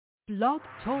Blog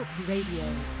Talk Radio.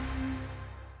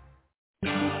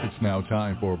 It's now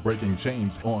time for Breaking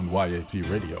Chains on YAT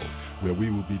Radio, where we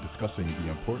will be discussing the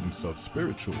importance of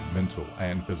spiritual, mental,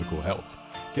 and physical health.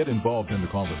 Get involved in the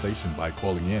conversation by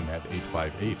calling in at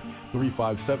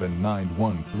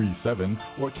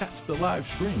 858-357-9137 or catch the live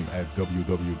stream at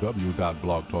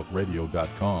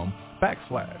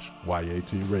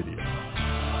www.blogtalkradio.com/YAT Radio.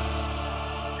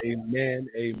 Amen,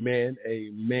 amen,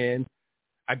 amen.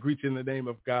 I greet you in the name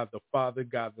of God the Father,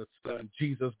 God the Son,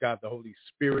 Jesus, God the Holy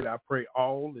Spirit. I pray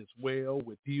all is well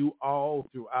with you all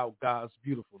throughout God's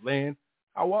beautiful land.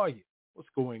 How are you? What's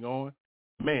going on?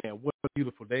 Man, what a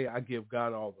beautiful day. I give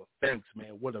God all the thanks,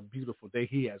 man. What a beautiful day.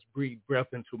 He has breathed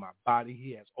breath into my body.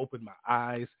 He has opened my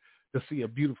eyes to see a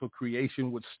beautiful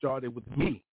creation which started with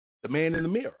me, the man in the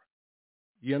mirror.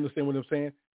 You understand what I'm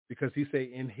saying? Because he said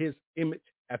in his image,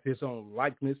 after his own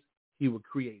likeness, he would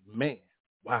create man.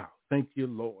 Wow. Thank you,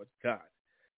 Lord God.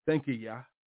 Thank you, Yah.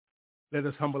 Let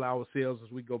us humble ourselves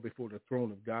as we go before the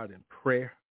throne of God in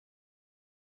prayer.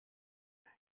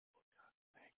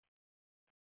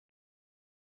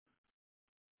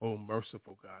 Oh,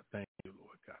 merciful God. Thank you,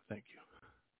 Lord God. Thank you.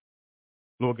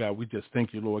 Lord God, we just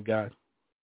thank you, Lord God.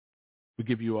 We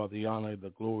give you all the honor, the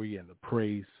glory, and the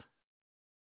praise.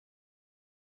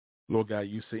 Lord God,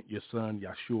 you sent your son,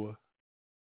 Yeshua,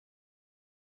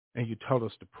 and you taught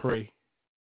us to pray,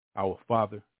 our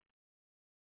Father,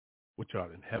 which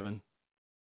art in heaven,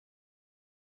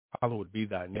 hallowed be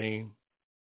thy name.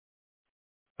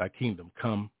 Thy kingdom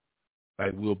come, thy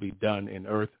will be done in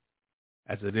earth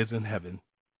as it is in heaven.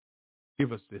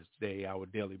 Give us this day our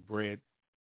daily bread,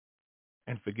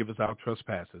 and forgive us our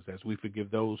trespasses as we forgive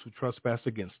those who trespass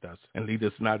against us. And lead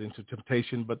us not into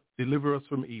temptation, but deliver us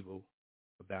from evil.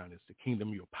 For thine is the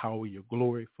kingdom, your power, your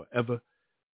glory, forever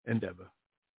and ever.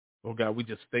 Lord God, we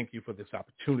just thank you for this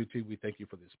opportunity. We thank you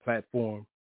for this platform.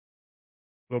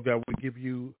 Lord God, we give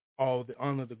you all the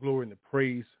honor, the glory, and the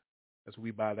praise as we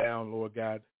bow down, Lord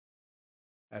God,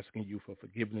 asking you for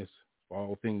forgiveness for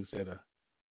all things that are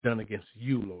done against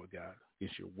you, Lord God,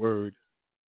 against your word,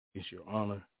 against your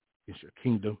honor, against your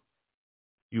kingdom.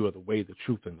 You are the way, the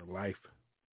truth, and the life.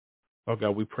 Lord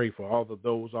God, we pray for all of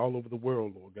those all over the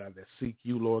world, Lord God, that seek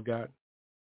you, Lord God.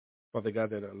 Father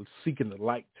God, that are seeking the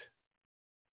light.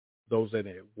 Those that are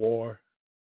at war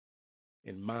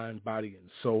in mind, body, and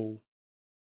soul.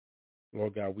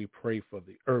 Lord God, we pray for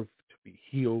the earth to be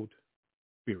healed.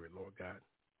 Spirit, Lord God.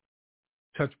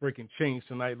 Touch breaking chains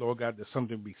tonight, Lord God. There's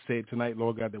something to be said tonight,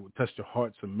 Lord God, that will touch the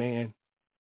hearts of man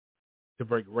to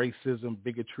break racism,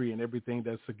 bigotry, and everything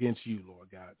that's against you, Lord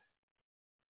God.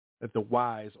 Let the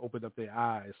wise open up their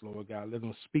eyes, Lord God. Let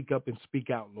them speak up and speak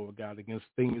out, Lord God, against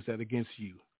things that are against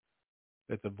you.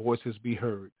 Let the voices be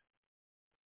heard.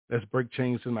 Let's break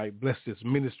chains tonight. Bless this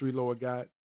ministry, Lord God.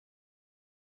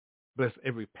 Bless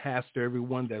every pastor,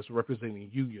 everyone that's representing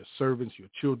you, your servants, your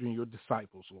children, your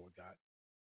disciples, Lord God.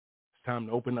 It's time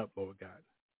to open up, Lord God.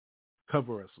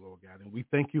 Cover us, Lord God. And we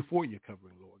thank you for your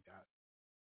covering, Lord God.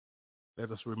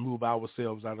 Let us remove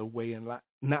ourselves out of the way and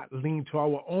not lean to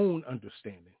our own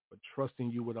understanding, but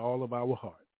trusting you with all of our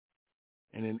heart.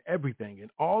 And in everything, in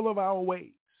all of our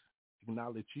ways,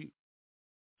 acknowledge you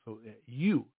so that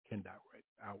you can direct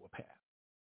our path.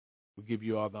 We give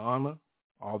you all the honor,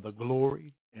 all the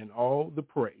glory, and all the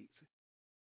praise.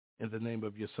 In the name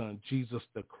of your Son, Jesus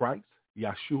the Christ,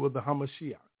 Yeshua the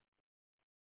HaMashiach,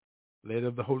 led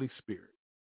of the Holy Spirit.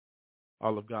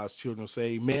 All of God's children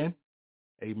say amen,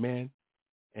 amen,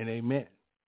 and amen.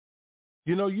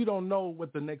 You know, you don't know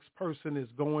what the next person is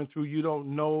going through. You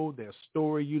don't know their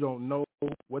story. You don't know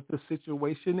what the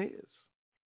situation is.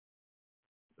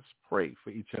 Let's pray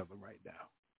for each other right now.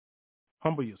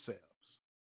 Humble yourselves.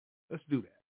 Let's do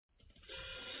that.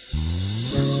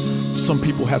 Some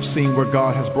people have seen where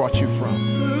God has brought you from.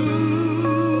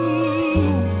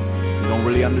 You don't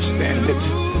really understand it.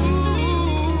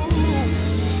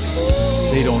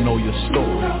 They don't know your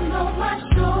story. You don't know my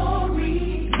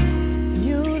story.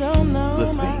 You don't know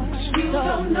the things. You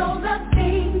don't know the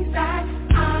things that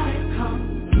I've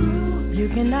come through. You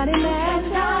cannot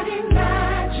imagine.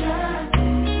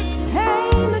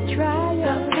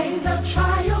 Pain, the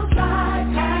trials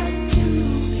I've had to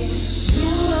get.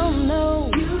 You don't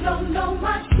know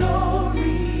my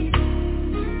story.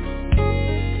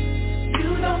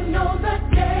 You don't know the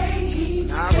day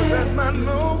I was at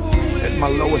my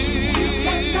lowest. You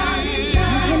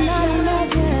cannot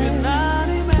imagine.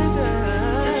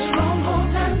 The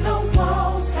strongholds and the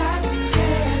walls that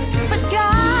stand. But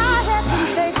God has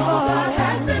been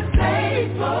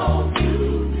faithful. To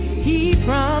me. He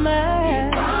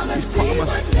promised he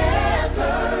would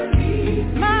never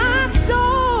leave. My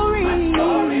story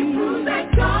proves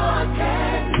that God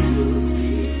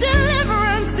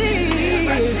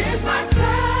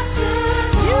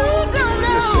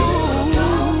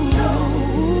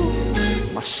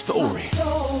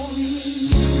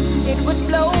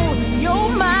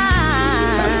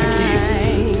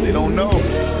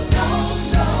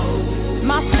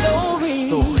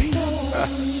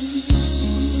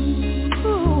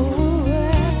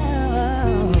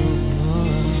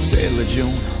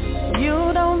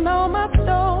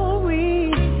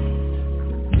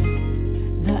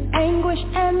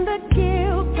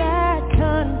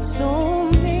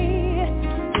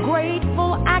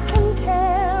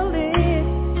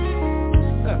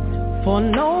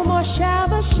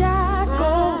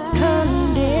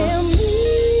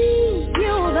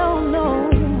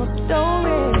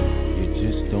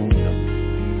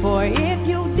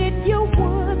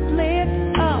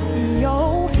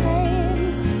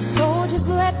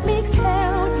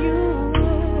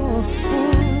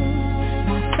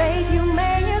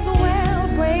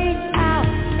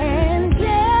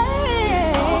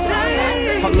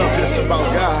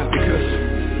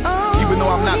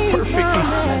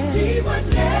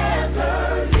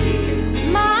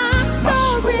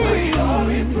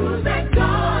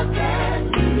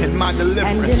my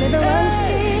deliverance.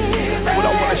 What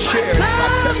I want to share is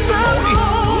my testimony.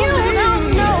 You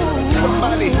don't know.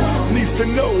 Somebody needs to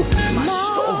know my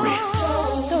story.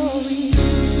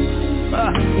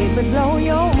 It would blow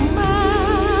your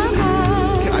mind.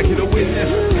 Can I get a witness?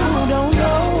 You don't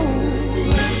know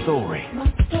My story.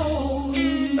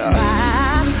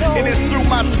 And it's through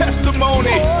my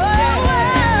testimony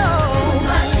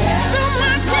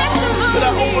that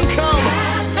I overcome.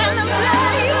 And the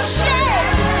blood you shed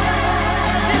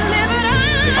delivered us.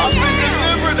 I've been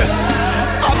delivered.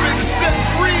 I've been set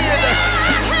free.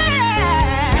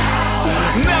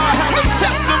 Now I have a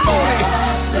testimony.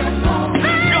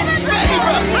 God's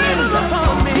favor.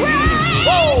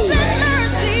 Oh,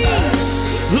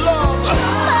 love.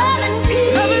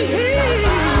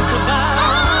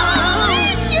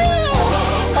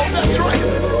 Oh, that's right.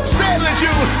 Sadly,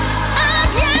 you.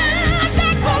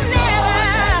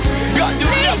 God, you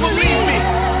never leave me.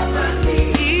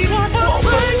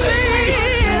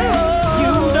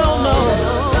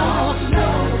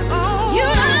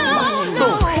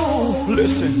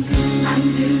 Listen,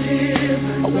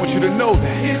 I want you to know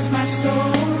that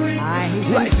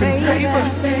life and favor.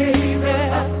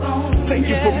 Thank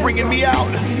you for bringing me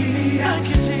out.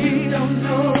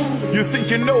 You think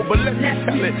you know, but let me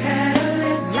tell it.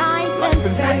 Life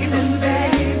and favor.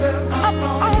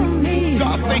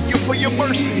 God, thank you for your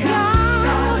mercy.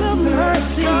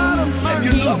 And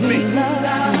you love me.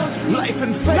 Life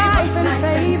and favor.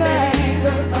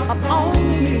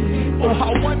 Oh,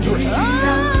 how wondrous.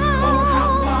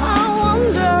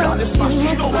 God, it's my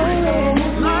story.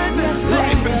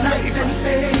 Life and favor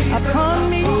upon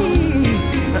me.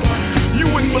 You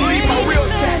wouldn't believe my real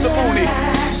testimony.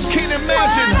 Can't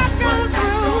imagine.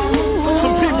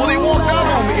 Some people, they walked out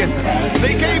on me and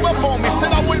they gave up on me,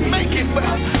 said I wouldn't make it, but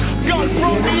God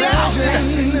brought me out.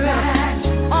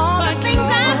 All the things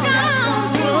I've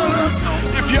gone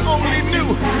through. If you only knew,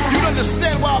 you'd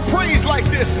understand why I praise like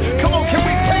this. Come on, can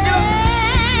we take it up?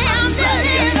 I'm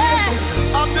delivered.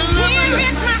 I'm delivered. Here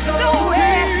is my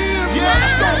story.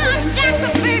 That's the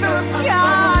favor of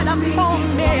God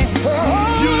upon me.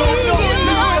 You don't know. You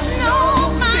don't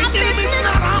know my business. You're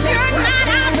not our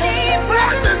neighbor.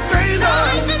 Life and favor.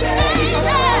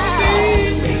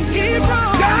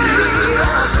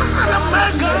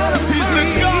 He's the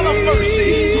God of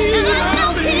mercy.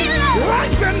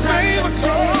 Life and favor.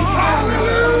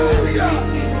 Hallelujah.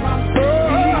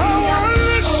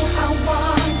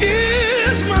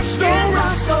 Is my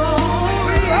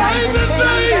story. Life and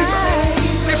favor.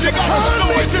 If you got a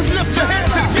story, just lift your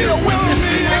hands and get a witness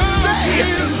and say,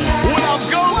 what I've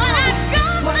gone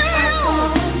through.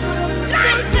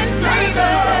 Life and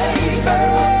favor.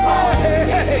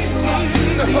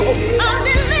 I'm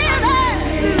delivered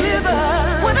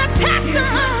with a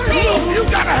testimony. You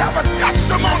gotta have a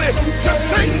testimony to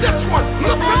sing this one.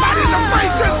 Look somebody in the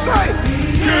face and say,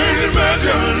 can't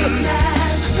imagine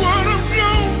what I'm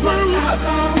going through.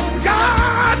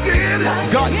 God did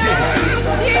it. God did it.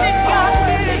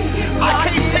 I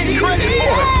can't take credit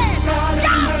for it. God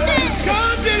did it.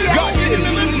 God did it. God did it.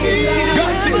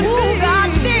 God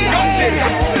did it.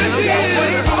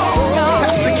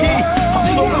 That's the key. I'm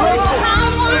so grateful.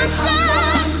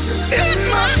 It's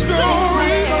my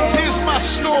story. It's my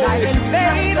story.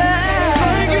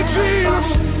 Thank you, Jesus.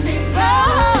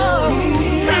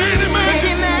 Can't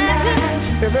imagine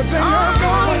everything I've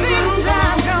gone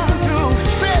through.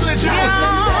 Sadly,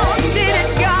 God did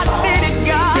it. God did it.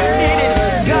 God did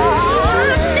it. God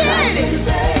did it.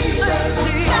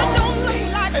 I don't look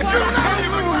like and what you're I'm not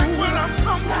even like when I'm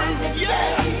hungry.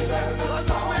 Yeah.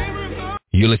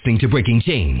 You're listening to Breaking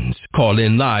Chains. Call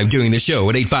in live during the show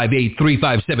at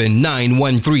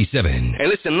 858-357-9137. And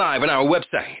listen live on our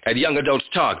website at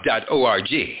youngadultstalk.org.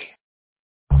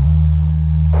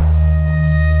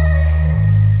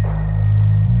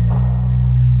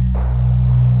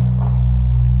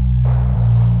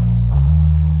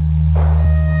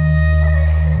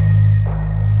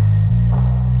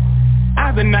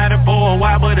 I've been at it for a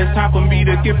while, but it's time for me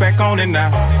to get back on it now.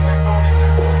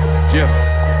 Yeah.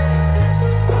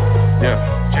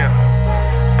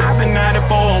 I've been at it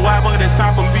for a while, but it's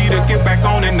time for me to get back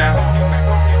on it now.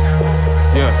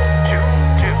 Yeah.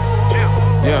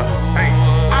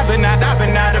 I've been at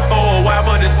it for a while,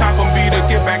 but it's time for me to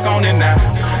get back on it now.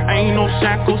 Ain't no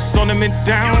shackles holding me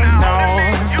down, no.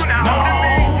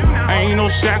 Ain't no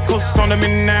shackles holding me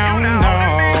now, no.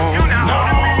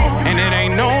 And it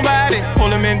ain't nobody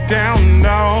pulling me down,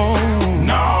 no.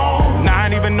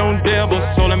 Not even no devils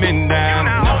holding me down,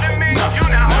 no.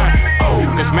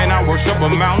 Cause man, I worship a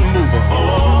mountain mover.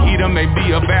 He done may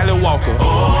be a valley walker.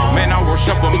 Man, I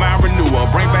worship a mind renewer.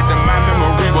 Bring back to my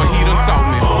memory what he done taught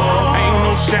me. Ain't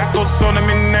no shackles shackles holding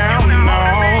me now, no.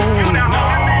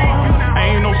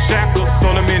 Ain't no shackles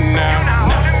holding me now.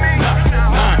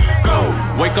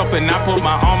 Wake up and I put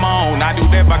my armor on. I do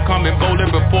that by coming boldly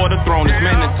before the throne. It's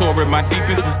mandatory, my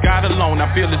defense is God alone.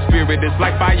 I feel the spirit, it's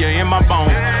like fire in my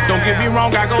bones. Don't get me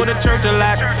wrong, I go to church a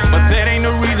lot, but that ain't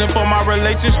the reason for my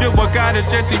relationship with God. It's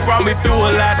just He brought me through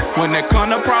a lot. When that kind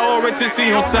of priority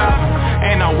see on top,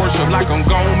 and I worship like I'm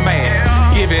gone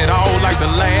mad. Give it all like the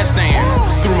last stand.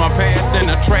 Threw my past in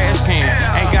the trash can.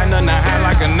 Ain't got nothing to hide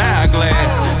like an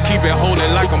eyeglass. Keep it holy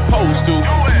like I'm supposed to.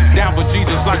 Down for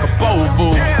Jesus like a bowl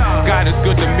fool. God is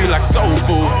good to me like soul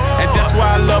food. And that's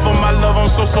why I love him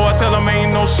so I tell him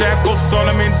ain't no shackles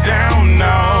holding me down,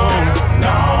 no.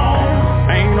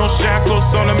 Ain't no shackles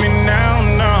holding me now,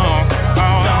 no.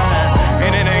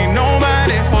 And it ain't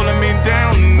nobody holding me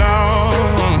down,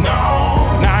 no.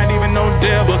 Not even no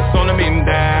devil holding me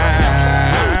down.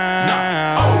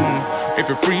 If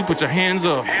you're free, put your hands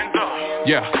up.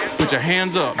 Yeah, put your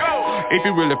hands up. If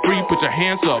you're really free, put your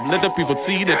hands up. Let the people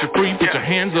see that you're free, put your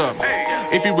hands up.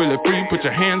 If you're really free, put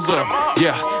your hands up.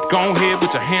 Yeah, go ahead,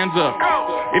 put your hands up.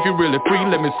 If you're really free,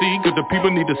 let me see, cause the people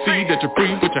need to see that you're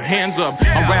free, put your hands up.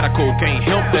 I'm radical, can't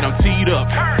help that I'm teed up.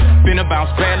 Finna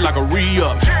bounce bad like a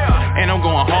re-up. And I'm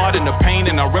going hard in the pain,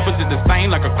 and I represent the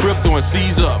same like a crip throwing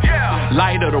C's up.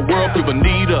 Light of the world, people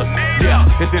need us. Yeah,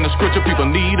 it's in the scripture, people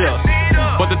need us.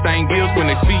 But the thing is, when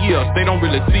they see us, they don't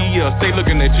really see us. They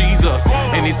looking at Jesus.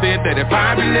 And he said that if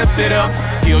I be lifted up,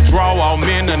 he'll draw all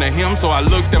men unto him. So I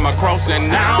looked at my cross and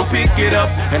now I'll pick it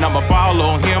up. And I'ma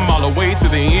follow him all the way to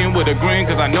the end with a grin,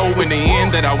 cause I know in the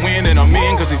end that I win and I'm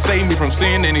in, cause he saved me from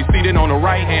sin and he's seated on the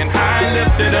right hand high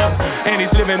lifted up. And he's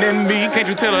living in me, can't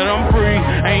you tell that I'm free?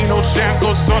 Ain't no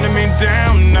shackles holding me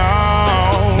down, no.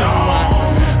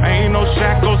 Ain't no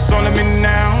shackles holding me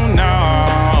now, no.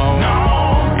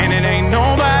 And it ain't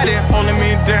nobody holding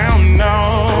me down,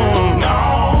 no.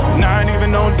 Not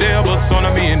even no devil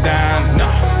holding me down, no.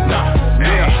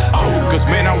 Yeah, cause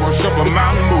man I worship a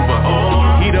mountain mover.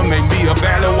 He done make me a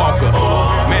valley walker.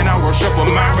 Man I worship a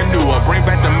mind renewer. Bring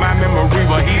back to my memory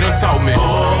what he done taught me.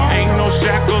 Ain't no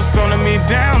shackles holding me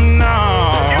down, no.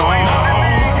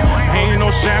 Ain't no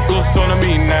shackles holding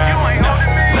me now.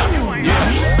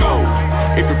 Yeah, go.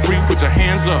 If you're free, put your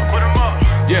hands up.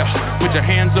 Yeah, put your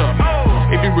hands up.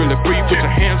 If you're really free, put your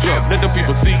hands up. Let the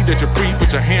people see that you're free,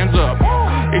 put your hands up.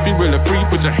 If you're really free,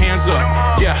 put your hands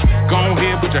up. Yeah, go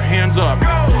ahead, put your hands up.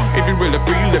 If you're really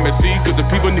free, let me see, cause the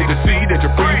people need to see that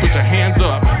you're free, put your hands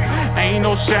up. Ain't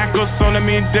no shackles holding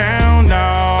me down, no.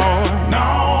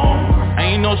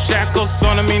 Ain't no shackles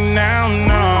holding me now,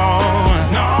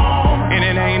 no. And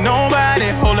it ain't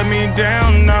nobody holding me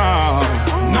down, no.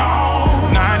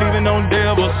 Not even no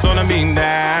devil holding me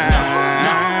down.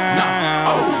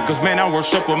 Cause man I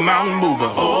worship a mountain mover.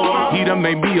 He done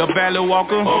made me a valley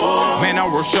walker. Man I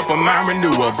worship a mind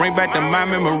renewer. Bring back to my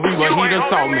memory what he done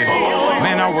taught me.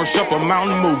 Man I worship a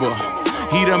mountain mover.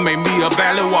 He done made me a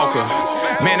valley walker.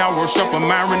 Man I worship a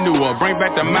mind renewer. Bring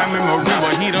back to my memory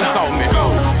what he done taught me.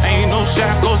 Ain't no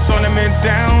shackles holding me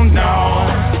down, no.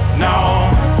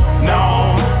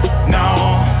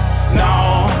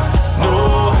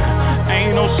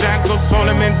 Ain't no shackles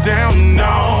holding me down,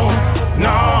 no.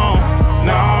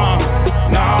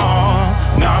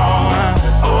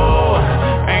 Oh,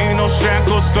 ain't no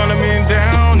shackles holding me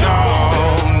down, no.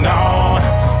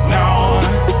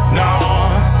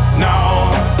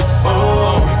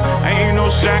 Oh, ain't no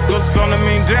shackles holding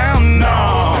me down, no.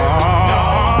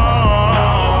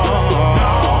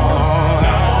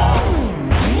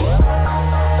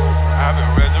 I've been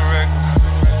resurrected.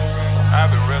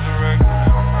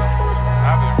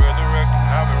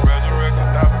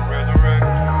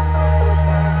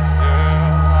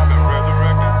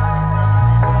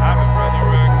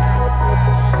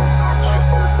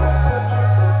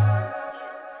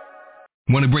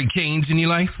 Want to break chains in your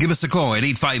life? Give us a call at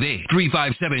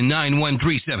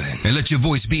 858-357-9137 and let your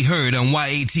voice be heard on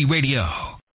YAT Radio.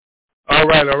 All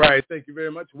right. Thank you very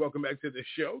much. Welcome back to the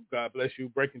show. God bless you.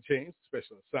 Breaking Chains,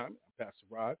 special assignment. I'm Pastor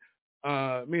Rod.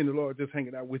 Me and the Lord just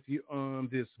hanging out with you on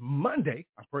this Monday.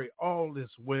 I pray all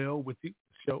is well with you.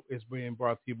 The show is being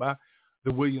brought to you by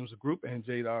the Williams Group and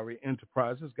Jade Ari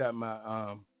Enterprises. Got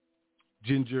my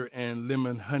ginger and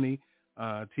lemon honey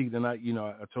tea tonight. You know,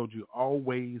 I told you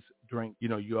always drink. You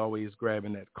know, you always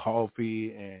grabbing that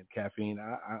coffee and caffeine.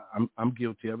 I'm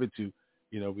guilty of it too.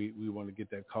 You know, we want to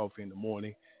get that coffee in the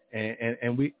morning,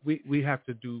 and we have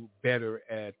to do better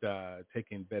at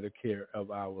taking better care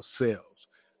of ourselves.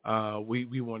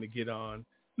 We want to get on.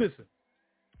 Listen,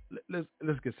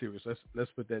 let's get serious.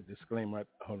 Let's put that disclaimer out.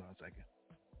 Hold on a second.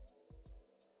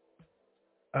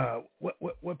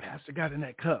 What pastor got in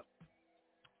that cup?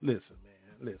 listen,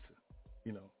 man, listen.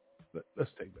 You know,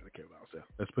 let's take better care of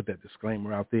ourselves. Let's put that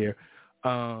disclaimer out there.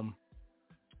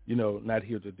 You know, not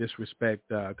here to disrespect,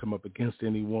 come up against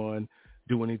anyone,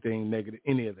 do anything negative,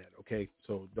 any of that, okay?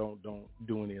 So don't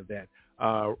do any of that.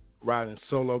 Riding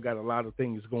solo, got a lot of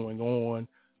things going on.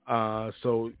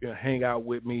 So you know, hang out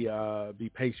with me, be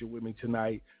patient with me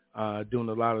tonight, doing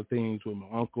a lot of things with my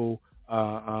uncle.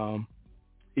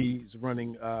 He's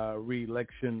running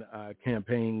re-election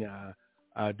campaign,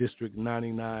 District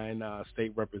 99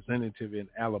 state representative in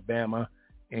Alabama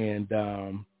and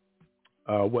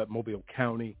Mobile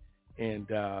County. And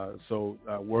so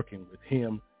working with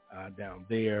him down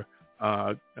there,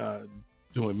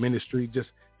 doing ministry, just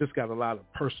got a lot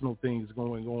of personal things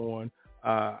going on.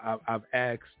 I've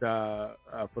asked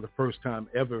for the first time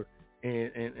ever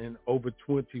in over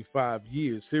 25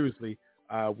 years, seriously,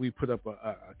 we put up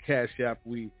a cash app.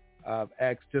 We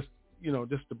asked just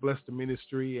to bless the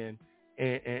ministry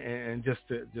and just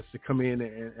to come in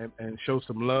and show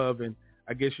some love. And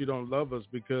I guess you don't love us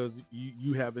because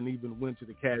you haven't even went to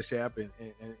the cash app and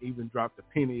even dropped a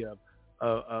penny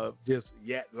of just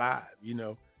Yat Live, you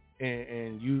know.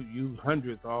 And you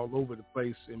hundreds all over the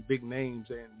place and big names,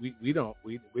 and we're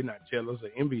not jealous or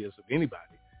envious of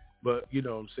anybody, but you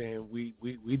know what I'm saying,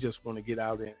 we just want to get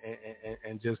out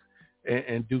and just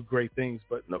and do great things,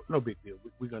 but no big deal.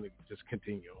 We're gonna just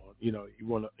continue on. You know,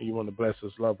 you wanna bless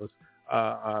us, love us.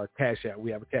 Cash App, we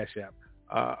have a Cash App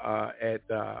at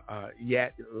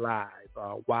Yat Live,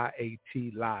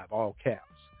 YAT Live, all caps.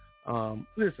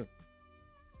 Listen.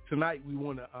 Tonight, we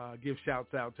want to give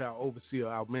shouts out to our overseer,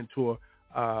 our mentor,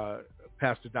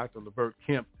 Pastor Dr. Levert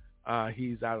Kemp.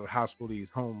 He's out of the hospital. He's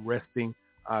home resting.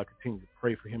 Continue to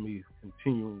pray for him. He's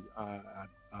continuing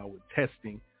with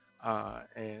testing.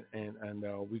 And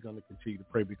we're going to continue to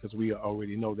pray because we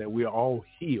already know that we are all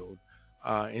healed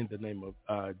in the name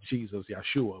of Jesus,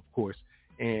 Yeshua, of course.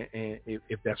 And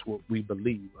if that's what we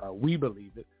believe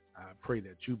it. I pray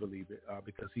that you believe it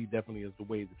because he definitely is the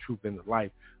way, the truth, and the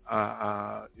life.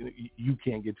 You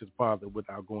can't get to the Father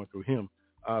without going through him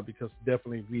because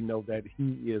definitely we know that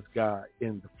he is God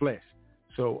in the flesh.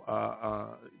 So,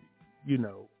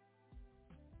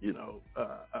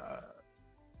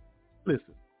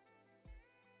 listen,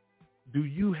 do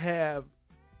you have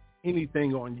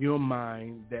anything on your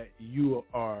mind that you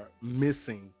are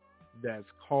missing that's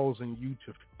causing you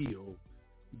to feel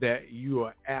that you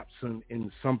are absent in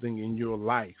something in your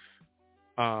life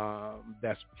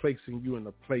that's placing you in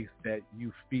a place that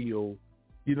you feel,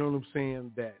 you know what I'm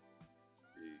saying, that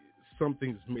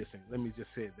something's missing? Let me just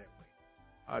say it that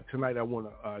way. Tonight I want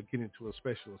to get into a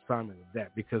special assignment of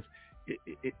that because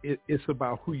it's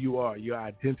about who you are, your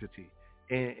identity.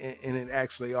 And it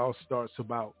actually all starts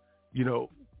about, you know,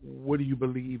 what do you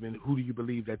believe and who do you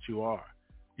believe that you are?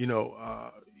 You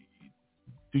know,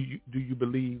 do you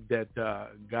believe that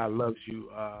God loves you?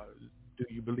 Do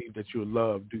you believe that you're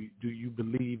loved? Do you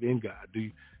believe in God? Do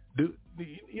you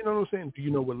know what I'm saying? Do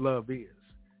you know what love is?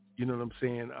 You know what I'm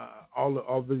saying? All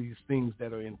of these things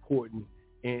that are important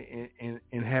in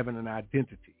having an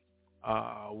identity.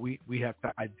 We have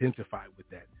to identify with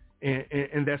that,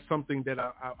 and that's something that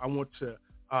I want to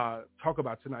talk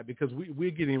about tonight because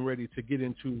we're getting ready to get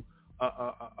into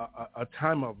a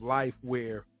time of life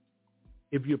where,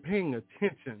 if you're paying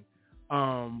attention,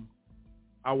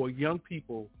 our young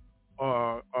people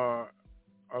are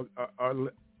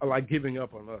like giving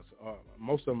up on us.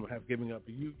 Most of them have given up.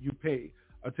 You pay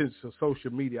attention to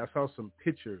social media. I saw some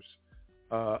pictures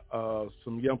of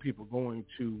some young people going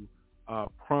to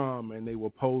prom, and they were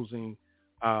posing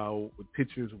with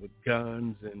pictures with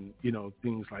guns and, you know,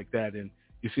 things like that. And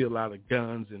you see a lot of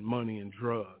guns and money and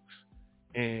drugs,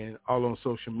 and all on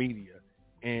social media,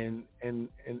 and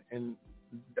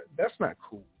that's not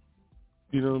cool.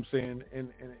 You know what I'm saying?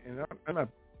 And I'm not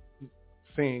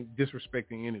saying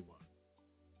disrespecting anyone.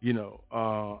 You know,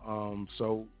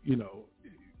 so you know,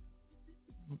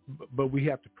 but we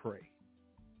have to pray.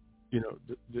 You know,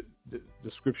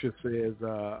 the scripture says,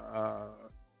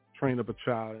 train up a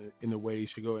child in the way he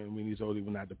should go, and when he's old, he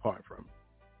will not depart from it.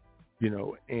 You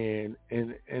know, and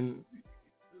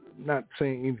not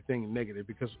saying anything negative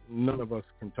because none of us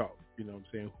can talk. You know what I'm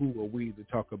saying? Who are we to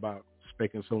talk about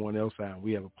specking someone else out?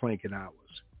 We have a plank in ours.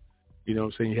 You know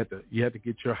what I'm saying? You have to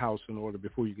get your house in order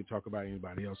before you can talk about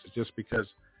anybody else. It's just because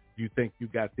you think you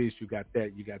got this, you got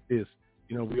that, you got this.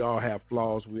 You know, we all have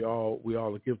flaws. We all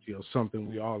are guilty of something.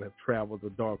 We all have traveled the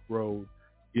dark road.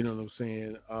 You know what I'm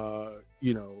saying?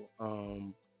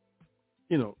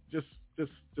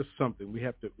 Just something. We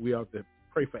have to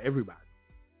pray for everybody.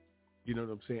 You know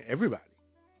what I'm saying? Everybody.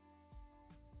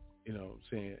 You know what I'm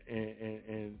saying?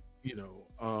 And you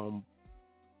know,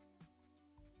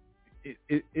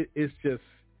 it's just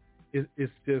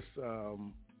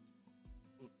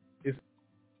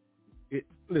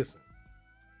listen,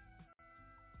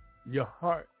 your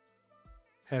heart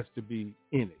has to be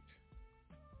in it.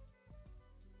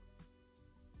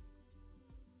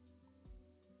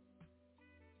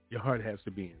 Your heart has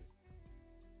to be in it.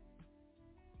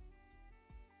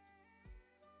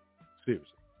 Seriously.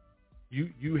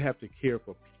 You have to care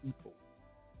for people.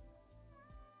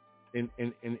 And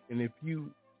if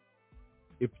you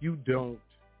don't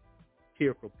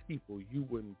care for people, you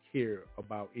wouldn't care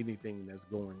about anything that's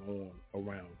going on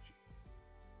around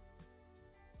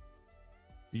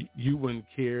you. You wouldn't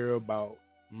care about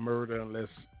murder unless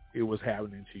it was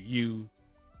happening to you.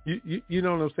 You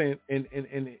know what I'm saying?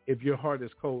 And if your heart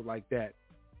is cold like that,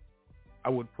 I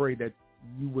would pray that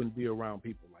you wouldn't be around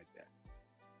people like that.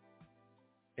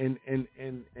 And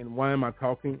why am I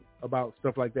talking about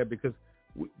stuff like that? Because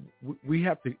we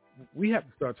have to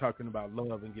start talking about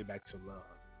love and get back to love.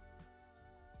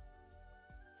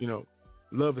 You know,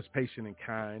 love is patient and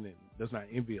kind and does not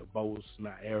envy or boast,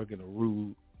 not arrogant or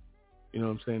rude. You know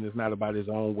what I'm saying? It's not about his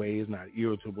own way. It's not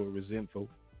irritable or resentful.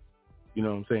 You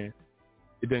know what I'm saying?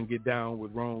 It doesn't get down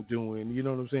with wrongdoing. You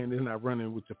know what I'm saying? It's not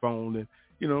running with your phone and,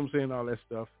 you know what I'm saying, all that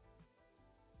stuff.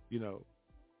 You know,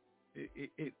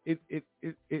 it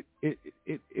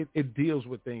deals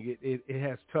with things. It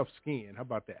has tough skin. How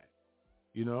about that?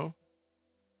 You know?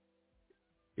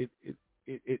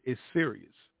 It's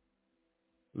serious.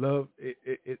 Love,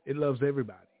 it loves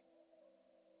everybody.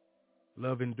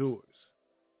 Love endures.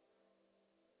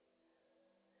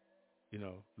 You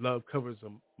know, love covers a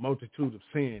multitude of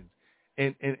sins,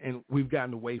 and we've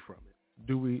gotten away from it.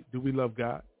 Do we love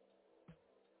God?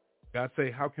 God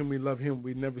say, how can we love him?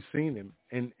 We've never seen him.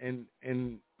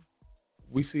 And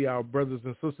we see our brothers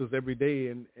and sisters every day,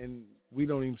 and we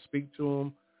don't even speak to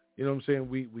them. You know what I'm saying?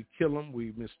 We kill them.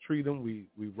 We mistreat them. We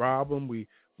rob them. We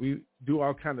do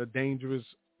all kind of dangerous,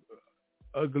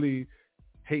 ugly,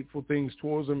 hateful things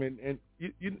towards them. And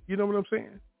you know what I'm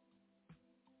saying?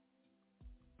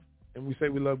 And we say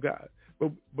we love God,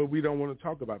 but we don't want to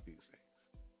talk about these things.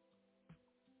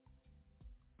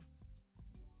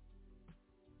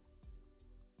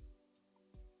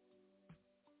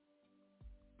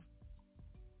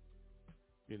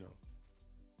 You know,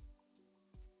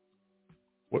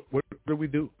 what do we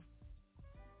do?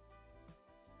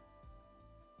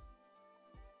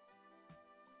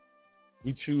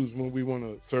 We choose when we want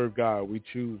to serve God. We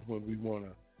choose when we want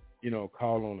to, you know,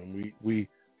 call on him. We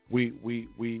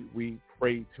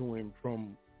pray to him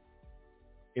from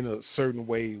in a certain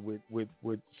way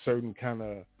with certain kind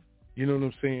of, you know what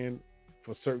I'm saying,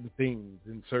 for certain things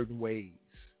in certain ways.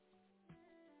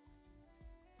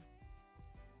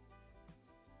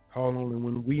 Call on him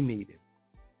when we need him.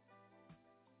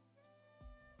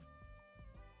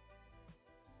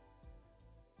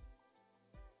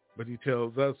 But he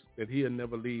tells us that he'll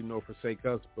never leave nor forsake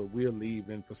us, but we'll leave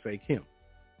and forsake him.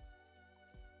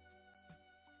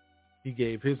 He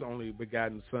gave his only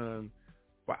begotten son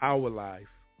for our life.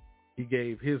 He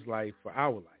gave his life for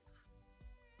our life.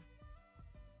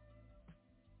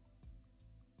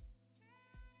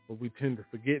 But we tend to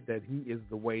forget that he is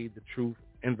the way, the truth,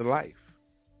 and the life.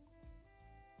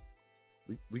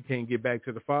 We can't get back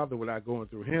to the Father without going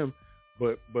through him,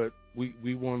 but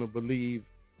we want to believe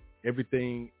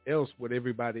everything else, what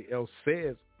everybody else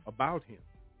says about him,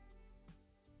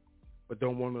 but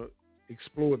don't want to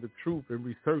explore the truth and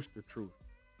research the truth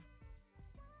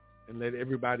and let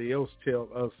everybody else tell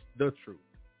us the truth.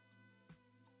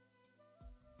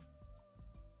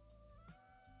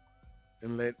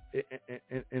 And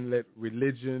let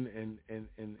religion and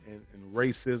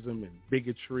racism and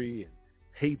bigotry and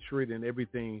hatred and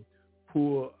everything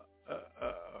pull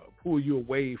you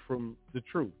away from the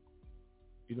truth.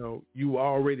 You know, you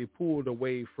already pulled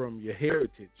away from your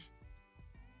heritage.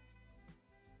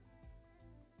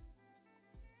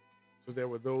 So there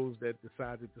were those that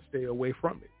decided to stay away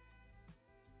from it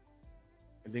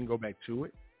and then go back to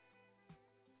it.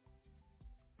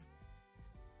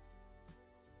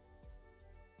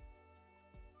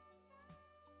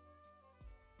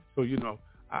 So, you know,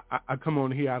 I come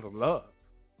on here out of love,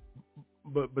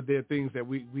 but there are things that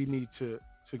we need to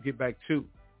get back to.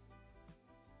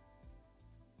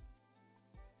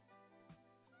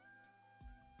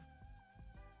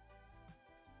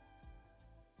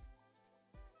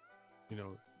 You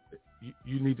know,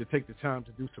 you need to take the time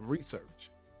to do some research.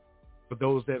 For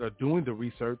those that are doing the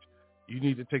research, you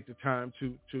need to take the time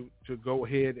to go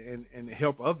ahead and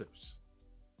help others.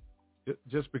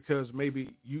 Just because maybe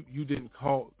you didn't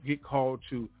get called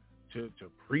to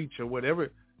preach or whatever,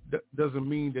 doesn't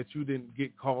mean that you didn't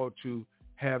get called to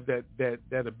have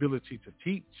that ability to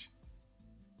teach.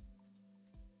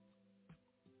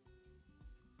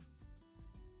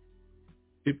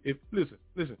 If listen,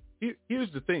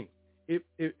 here's the thing. If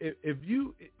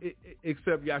you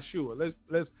accept Yeshua,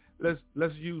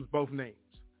 let's use both names,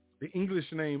 the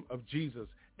English name of Jesus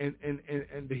and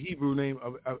the Hebrew name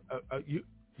of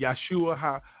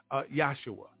Yeshua,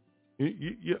 Yahshua.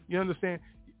 You understand?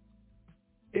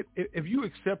 If you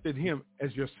accepted him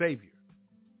as your Savior,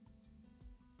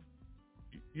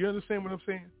 you understand what I'm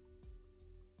saying?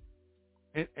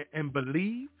 And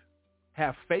believe,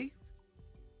 have faith.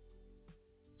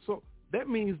 So that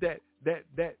means that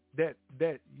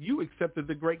you accepted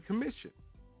the Great Commission.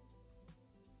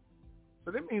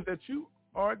 So that means that you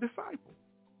are a disciple.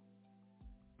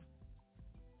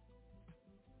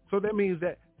 So that means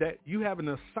that you have an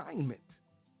assignment.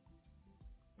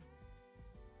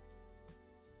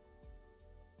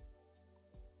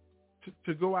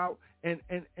 To go out and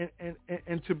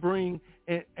to bring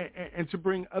and to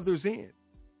bring others in,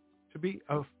 to be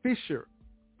a fisher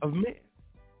of men,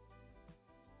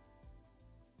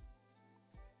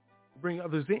 to bring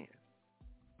others in,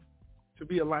 to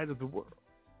be a light of the world,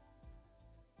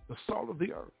 the salt of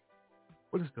the earth.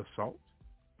 What is the salt?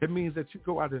 It means that you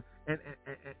go out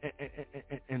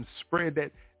and spread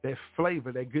that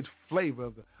flavor, that good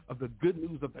flavor of the good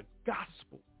news of the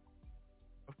gospel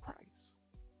of Christ.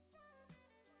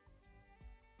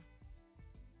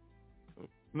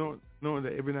 Knowing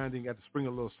that every now and then you got to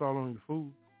sprinkle a little salt on your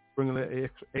food, bring a little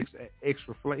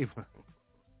extra flavor.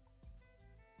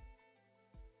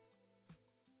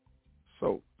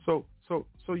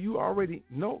 So you already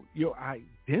know your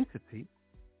identity.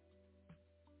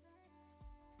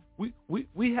 We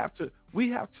have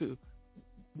to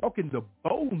walk in the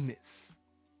boldness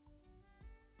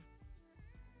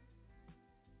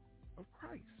of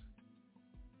Christ.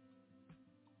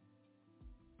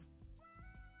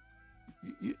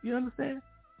 You understand?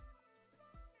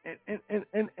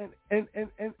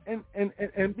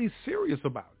 And be serious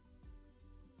about it.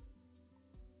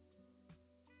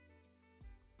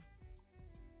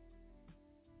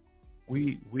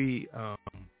 We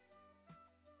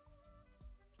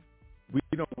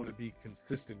don't want to be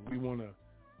consistent. We don't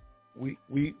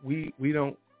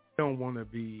want to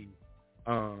be.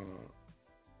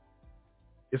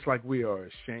 It's like we are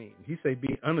ashamed. He say,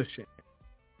 be unashamed.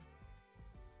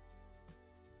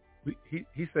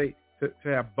 He say to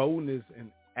have boldness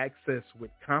and access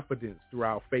with confidence through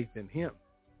our faith in him.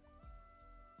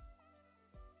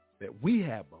 That we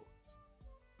have boldness.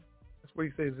 That's what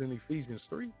he says in Ephesians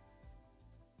 3.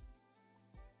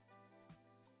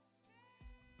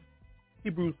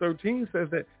 Hebrews 13 says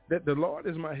that the Lord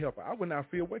is my helper. I will not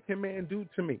fear. What can man do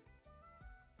to me?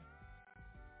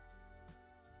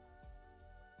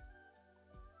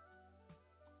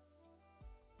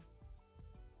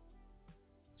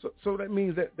 So that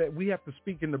means that we have to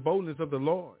speak in the boldness of the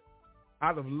Lord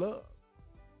out of love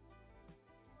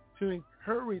to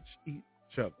encourage each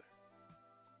other,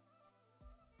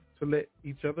 to let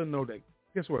each other know that,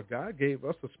 guess what? God gave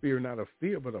us a spirit not of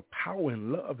fear, but of power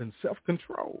and love and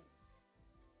self-control.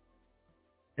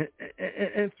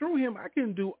 And through him, I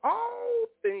can do all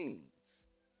things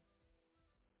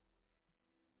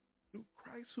through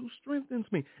Christ who strengthens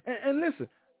me. And listen,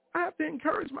 I have to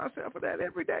encourage myself for that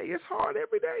every day. It's hard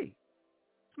every day.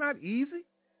 It's not easy.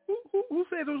 Who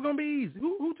said it was going to be easy?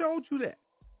 Who told you that?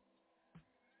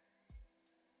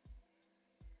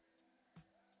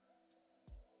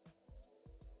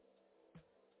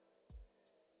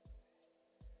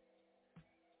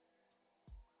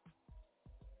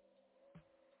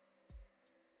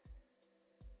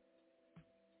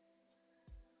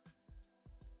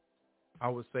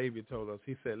 Our Savior told us,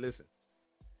 he said, listen,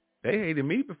 they hated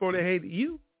me before they hated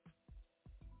you.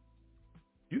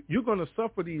 You're going to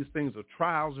suffer these things of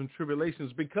trials and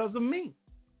tribulations because of me.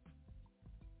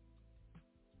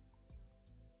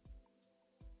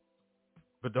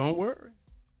 But don't worry.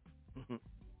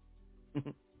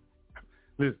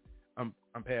 Listen, I'm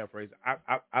paraphrasing.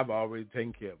 I've already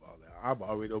taken care of all that. I've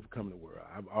already overcome the world.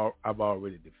 I've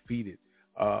already defeated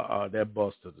that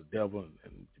bust of the devil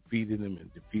and defeated him and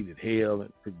defeated hell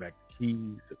and took back the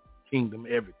keys of the kingdom,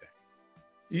 everything.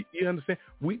 You understand?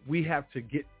 We have to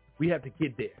get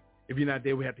there. If you're not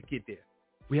there, we have to get there.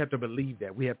 We have to believe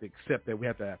that. We have to accept that. We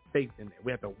have to have faith in that.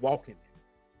 We have to walk in that.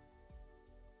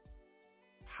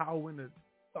 Power and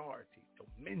authority,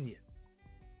 dominion.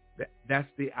 That's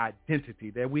the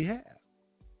identity that we have.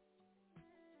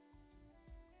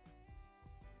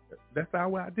 That's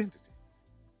our identity.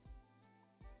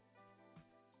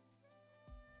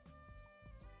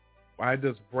 Why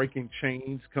does breaking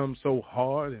chains come so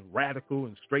hard and radical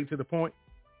and straight to the point?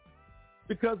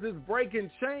 because it's breaking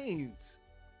chains.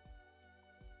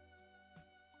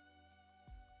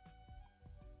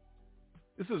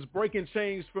 This is breaking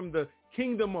chains from the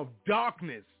kingdom of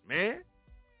darkness, man.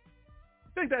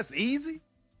 You think that's easy?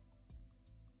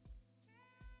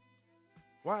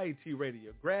 YAT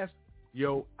Radio, grasp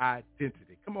your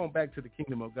identity. Come on back to the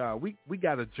kingdom of God. We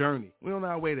got a journey. We're on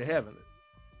our way to heaven.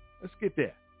 Let's get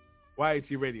there. YAT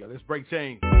Radio, let's break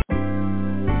chains.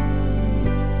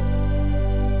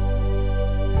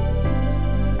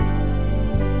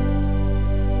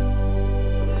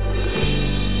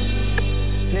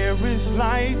 There is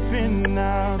life in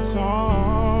our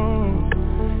songs,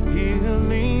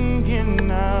 healing in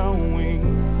our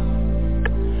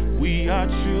wings. We are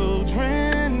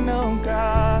children of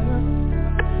God,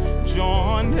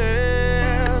 joined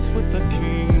heirs with the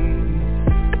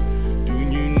King. Do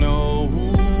you know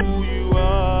who you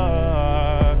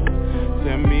are?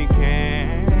 Tell me,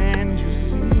 can you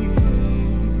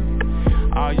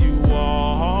see? Are you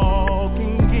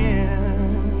walking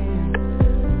in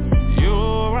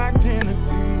your identity?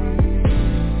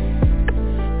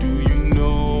 Do you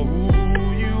know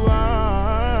who you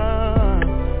are?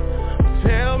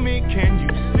 Tell me, can you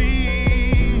see?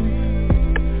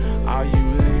 Are you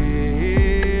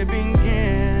living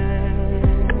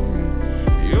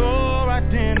in your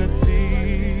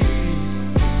identity?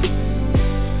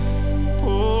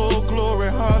 Oh, glory,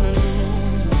 hallelujah.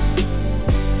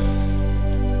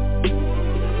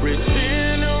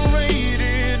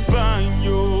 Regenerated by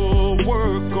your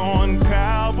work on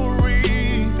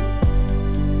Calvary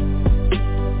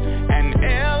and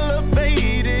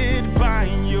elevated by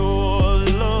your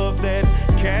love that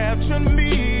captured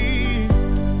me.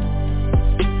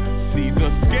 See, the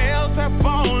scales have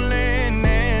fallen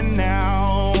and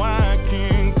now I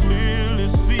can clearly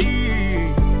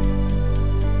see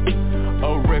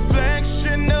a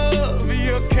reflection of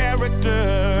your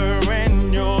character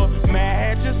and your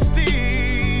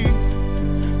majesty.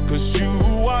 'Cause you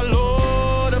are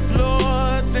Lord of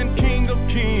lords and King of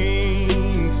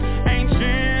kings,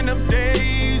 Ancient of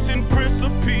days and Prince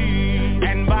of peace.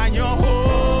 And by your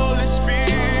Holy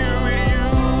Spirit you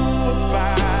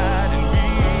abide in me,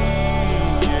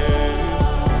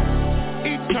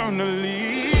 yeah.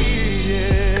 Eternally,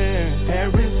 yeah.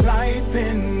 There is life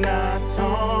in our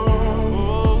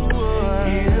tongue,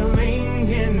 healing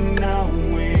in our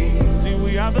wings. See,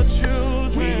 we are the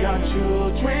children. We are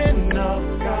children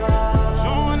of God.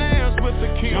 Join us with the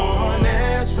King. Join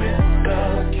us with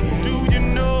the King. Do you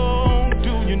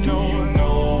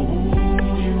know who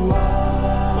you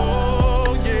are?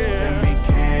 Oh, yeah. Tell me,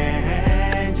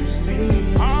 can you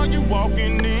see? Are you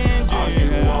walking in? Are you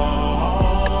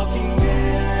walking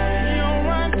in your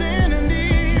identity?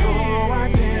 Your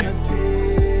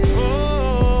identity.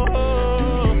 Oh, do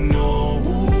you know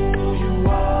who you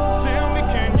are? Tell me,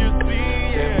 can you see?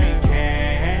 Tell me,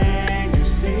 can you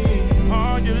see?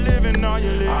 Are you living? Are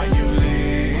you living? Are you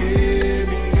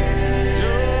living in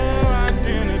your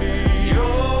identity?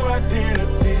 Your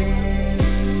identity.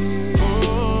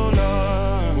 Oh,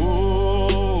 Lord.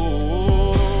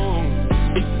 Oh,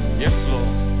 yes, Lord.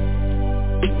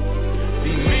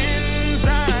 The men's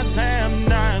eyes have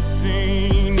not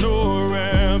seen nor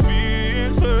have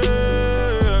ears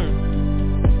heard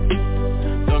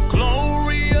the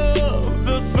glory of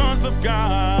the sons of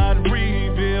God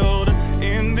revealed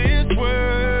in this world.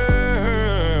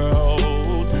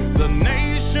 The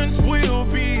nations will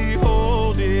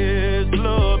behold his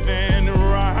love and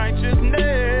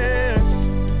righteousness.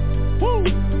 Woo!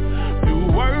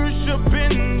 Through worship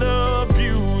in the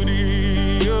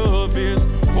beauty of his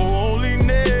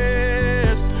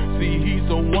holiness. See, he's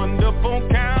a wonderful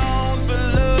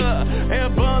counselor,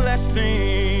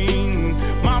 everlasting.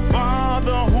 My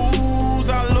Father, who's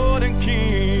our Lord and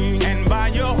King. And by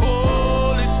your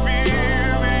Holy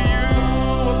Spirit you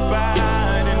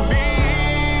abide in me,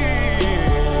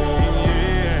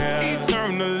 yeah.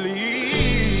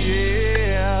 Eternally,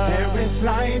 yeah. There is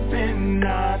life in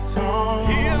our tongue,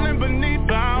 healing beneath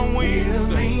our wings,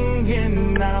 healing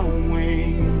in our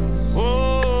wings.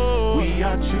 Oh, we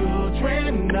are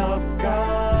children of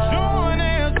God. Join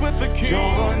us with the King.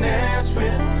 Join us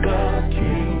with the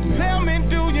King. Tell me,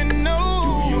 do you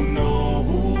know? Do you know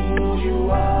who you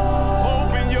are?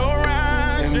 Open your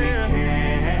eyes,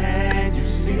 yeah. Can you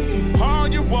see? Are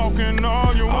you walking?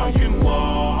 Are you walking?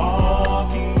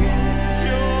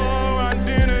 Your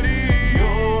identity.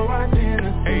 Your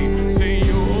identity. Hey,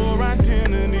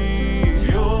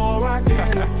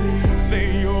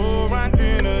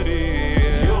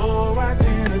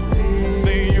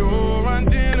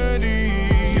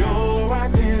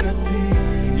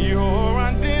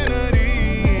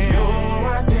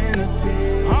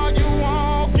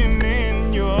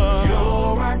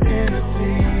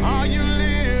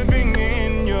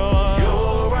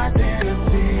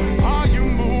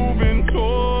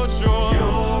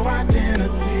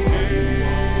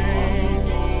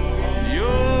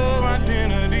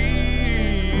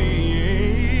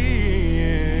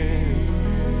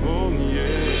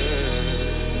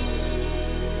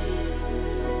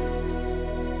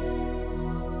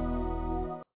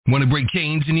 Want to break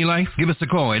chains in your life? Give us a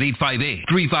call at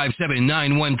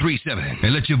 858-357-9137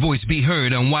 and let your voice be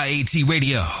heard on YAT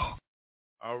Radio.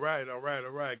 All right.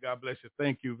 God bless you.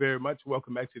 Thank you very much.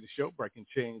 Welcome back to the show, Breaking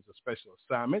Chains, a special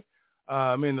assignment.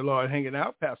 Me and the Lord hanging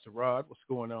out. Pastor Rod, what's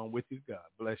going on with you? God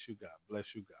bless you. God bless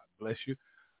you. God bless you.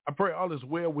 I pray all is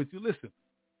well with you. Listen,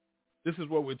 this is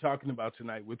what we're talking about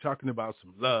tonight. We're talking about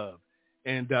some love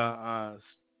and,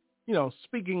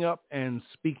 speaking up and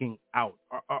speaking out.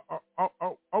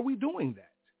 Are we doing that?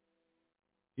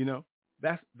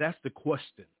 That's the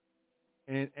question.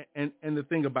 And the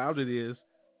thing about it is,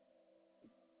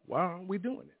 why aren't we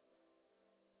doing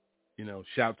it?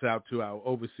 Shouts out to our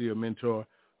overseer mentor,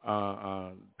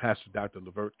 Pastor Dr.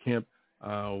 Levert Kemp.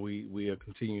 We are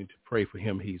continuing to pray for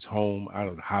him. He's home out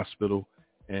of the hospital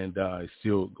and is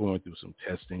still going through some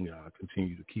testing.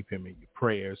 Continue to keep him in your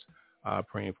prayers.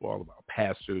 Praying for all of our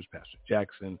pastors, Pastor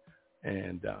Jackson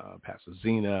and Pastor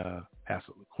Zena,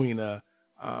 Pastor LaQuina,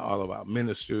 all of our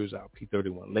ministers, our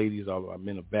P31 ladies, all of our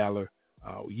men of valor,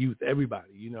 our youth,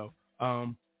 everybody.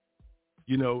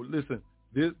 Listen,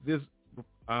 this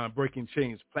Breaking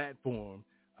Chains platform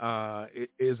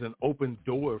is an open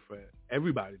door for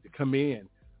everybody to come in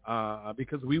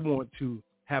because we want to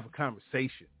have a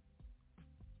conversation,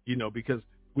 because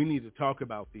we need to talk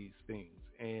about these things.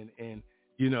 And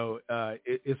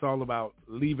it's all about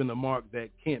leaving a mark that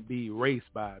can't be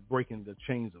erased by breaking the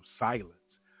chains of silence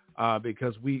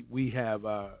because we have,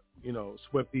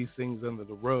 swept these things under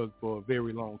the rug for a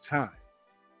very long time.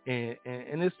 And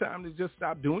it's time to just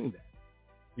stop doing that.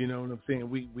 You know what I'm saying?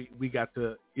 We got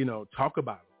to, talk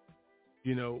about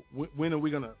it. When are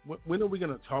we gonna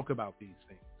talk about these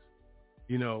things?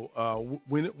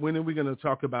 When are we gonna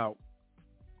talk about,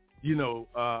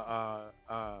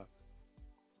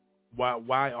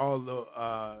 why all the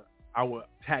our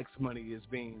tax money is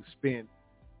being spent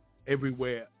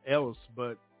everywhere else,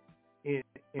 but in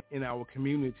our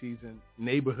communities and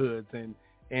neighborhoods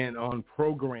and on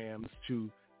programs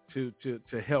to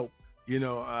help,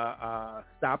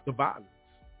 stop the violence.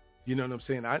 You know what I'm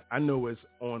saying? I know it's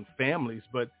on families,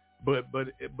 but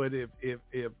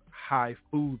if high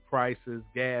food prices,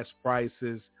 gas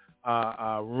prices,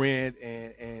 rent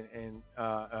and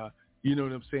you know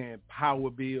what I'm saying, power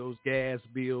bills, gas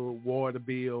bill, water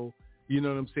bill, you know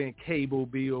what I'm saying, cable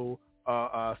bill,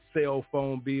 cell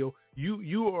phone bill,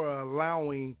 you are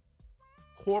allowing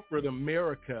corporate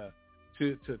America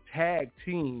to tag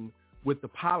team with the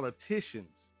politicians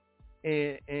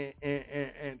and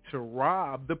to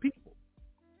rob the people.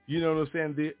 You know what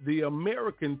I'm saying? The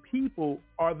American people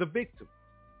are the victim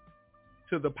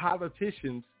to the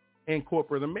politicians and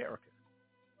corporate America.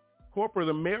 Corporate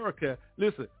America,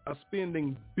 listen, are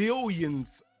spending billions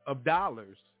of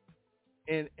dollars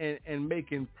and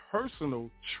making personal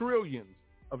trillions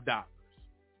of dollars.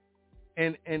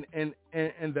 And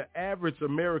the average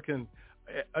American,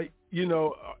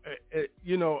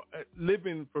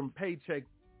 living from paycheck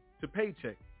to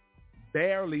paycheck,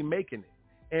 barely making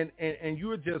it. And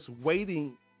you're just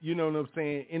waiting, you know what I'm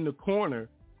saying, in the corner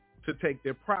to take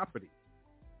their property.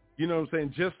 You know what I'm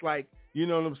saying? Just like, you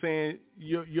know what I'm saying,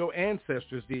 your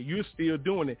ancestors did. You're still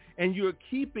doing it. And you're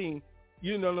keeping,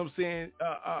 you know what I'm saying,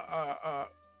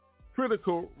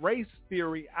 critical race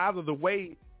theory out of the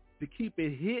way to keep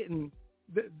it hidden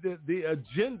the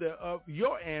agenda of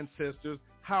your ancestors,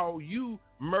 how you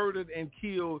murdered and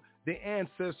killed the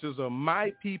ancestors of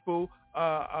my people,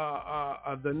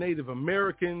 the Native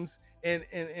Americans,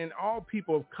 and all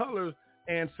people of color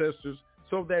ancestors,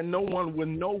 so that no one would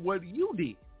know what you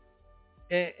did.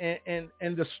 And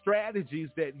the strategies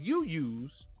that you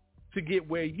use to get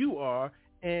where you are,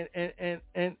 and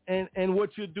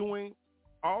what you're doing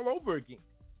all over again.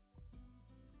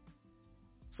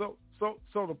 So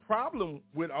the problem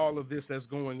with all of this that's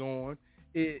going on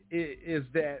is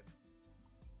that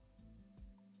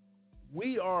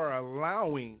we are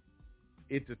allowing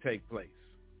it to take place.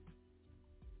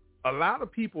 A lot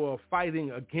of people are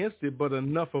fighting against it, but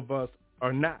enough of us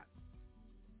are not.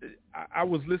 I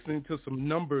was listening to some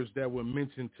numbers that were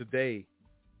mentioned today,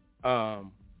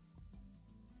 and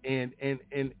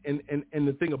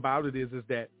the thing about it is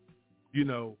that,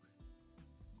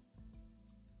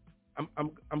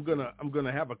 I'm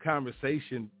gonna have a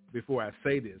conversation before I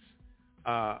say this,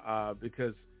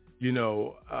 because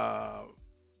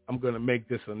I'm gonna make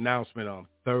this announcement on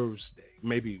Thursday,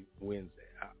 maybe Wednesday,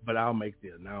 but I'll make the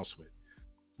announcement.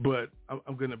 But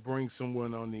I'm going to bring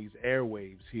someone on these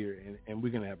airwaves here, and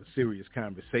we're going to have a serious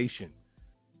conversation.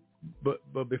 But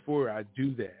before I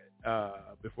do that,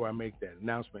 before I make that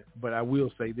announcement, but I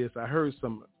will say this. I heard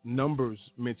some numbers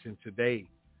mentioned today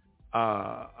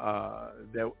that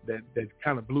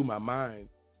kind of blew my mind.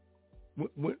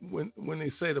 when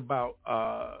they said about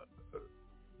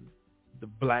the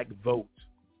black vote,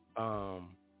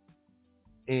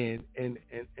 and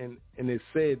it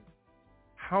said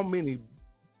how many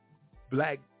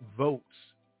black votes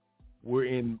were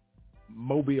in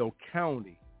Mobile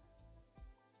County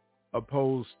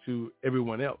opposed to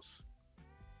everyone else,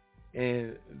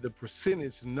 and the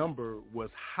percentage number was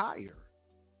higher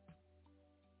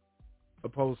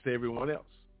opposed to everyone else.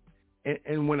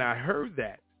 And when I heard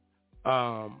that,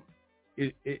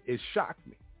 it shocked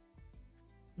me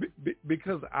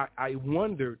because I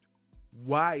wondered,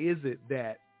 why is it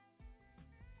that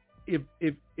if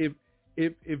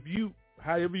you,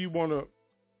 however you want to,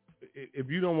 if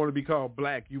you don't want to be called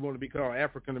black, you want to be called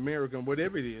African American,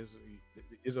 whatever it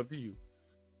is up to you.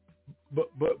 But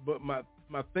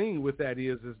my thing with that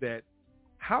is that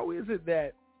how is it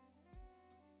that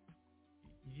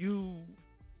you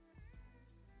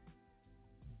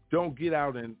don't get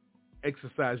out and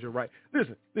exercise your right?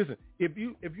 Listen. If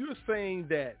you're saying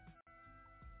that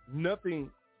nothing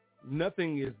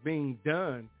is being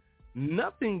done,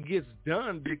 nothing gets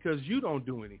done because you don't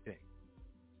do anything.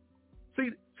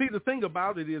 See, the thing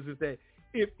about it is that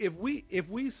if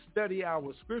we study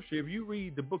our scripture, if you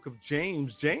read the book of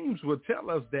James will tell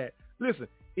us that, listen,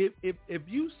 if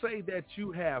you say that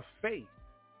you have faith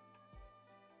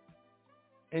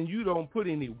and you don't put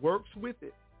any works with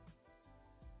it,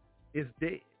 it's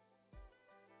dead.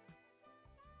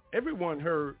 Everyone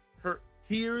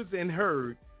hears and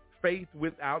heard, faith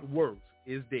without works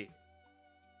is dead.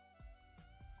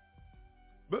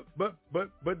 But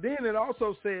then it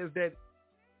also says that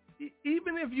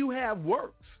even if you have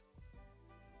works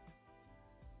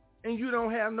and you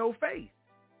don't have no faith,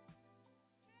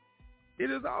 it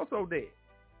is also dead.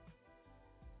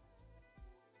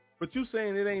 But you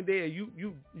saying it ain't dead.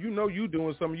 You know you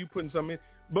doing something, you putting something in,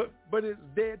 but it's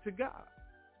dead to God.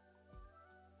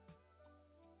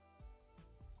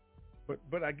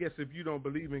 But I guess if you don't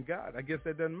believe in God, I guess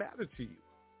that doesn't matter to you.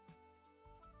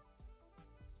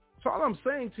 So all I'm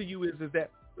saying to you is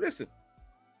that, listen,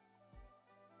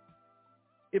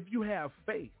 if you have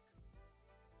faith,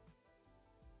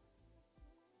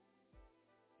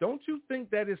 don't you think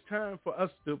that it's time for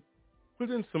us to put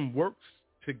in some works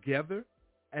together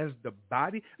as the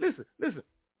body? Listen.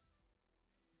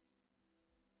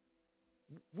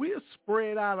 We're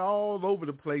spread out all over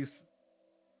the place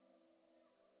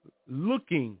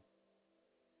looking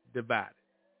divided.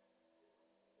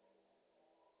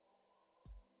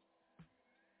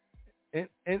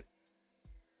 And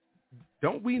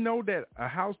don't we know that a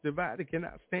house divided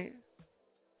cannot stand?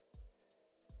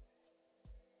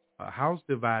 A house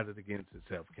divided against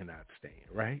itself cannot stand,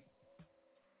 right?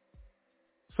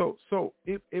 So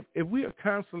if we are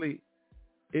constantly,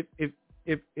 if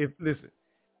listen,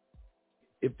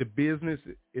 if the business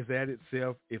is at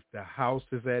itself, if the house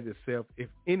is at itself, if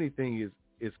anything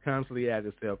is constantly at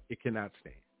itself, it cannot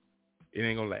stand. It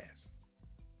ain't gonna last.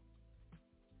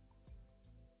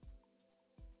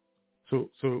 So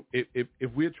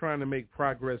if we're trying to make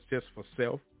progress just for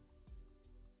self,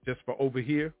 just for over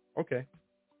here, okay.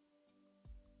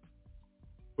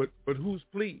 But who's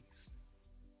pleased?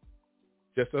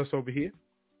 Just us over here?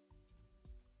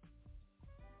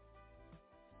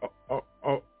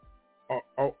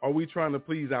 Are we trying to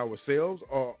please ourselves,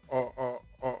 or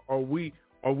are we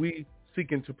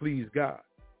seeking to please God?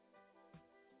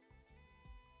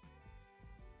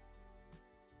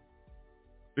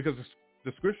 Because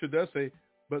the scripture does say,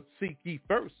 but seek ye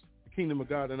first the kingdom of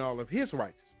God and all of his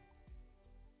righteousness,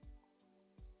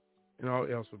 and all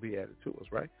else will be added to us,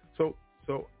 right? So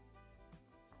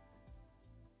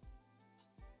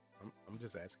I'm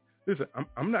just asking. Listen,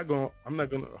 I'm not gonna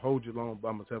hold you long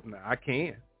by myself now. I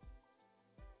can.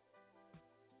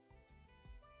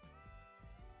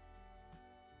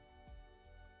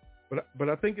 But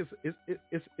I think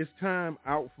it's time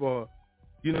out for,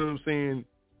 you know what I'm saying,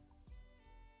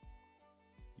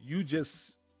 you just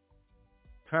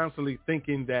constantly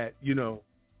thinking that, you know,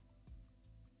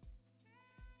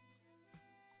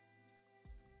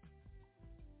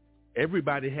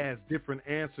 everybody has different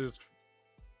answers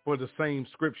for the same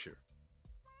scripture.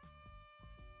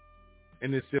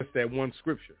 And it's just that one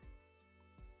scripture.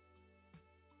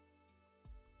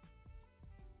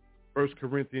 1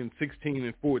 Corinthians 16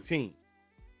 and 14.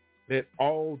 Let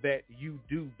all that you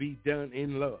do be done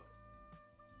in love.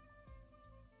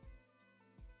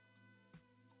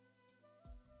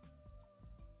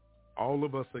 All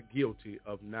of us are guilty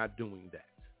of not doing that.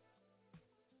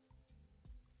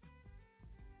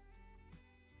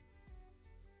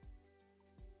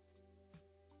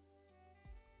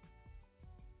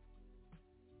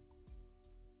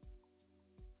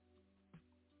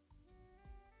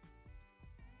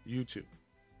 You too.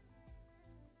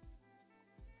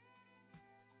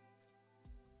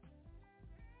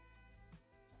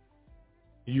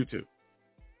 You too.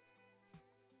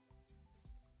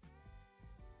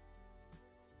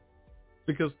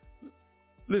 Because,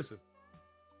 listen,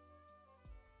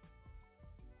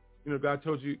 God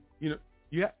told you, you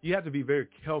have to be very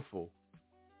careful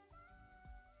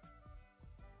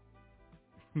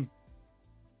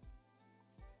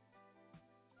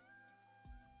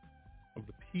of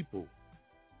the people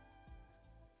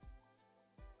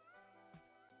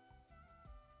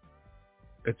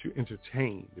that you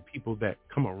entertain, the people that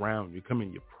come around you, come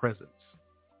in your presence.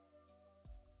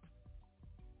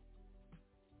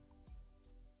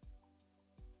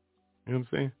 You know what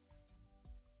I'm saying?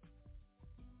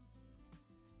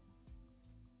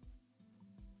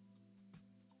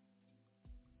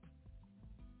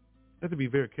 You have to be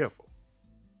very careful.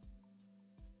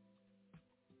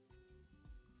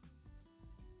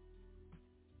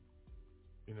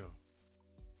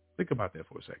 Think about that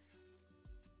for a second.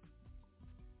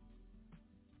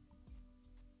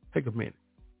 Take a minute.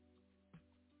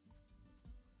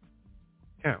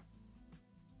 Count.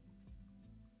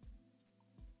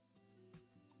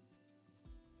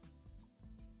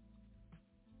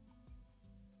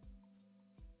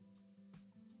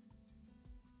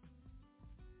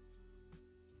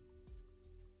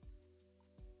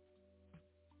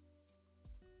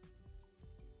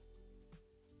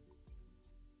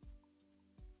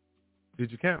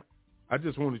 Did you count? I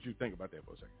just wanted you to think about that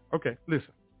for a second. Okay,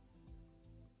 listen.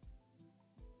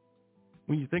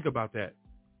 When you think about that,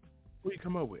 what do you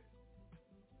come up with?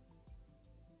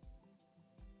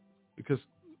 Because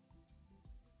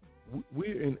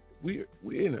we're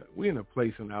in a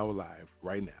place in our life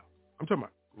right now. I'm talking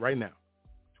about right now,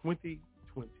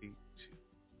 2022.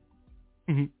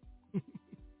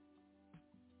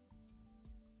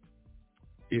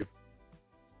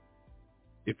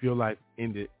 If your life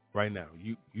ended right now,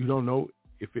 you don't know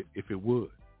if it would.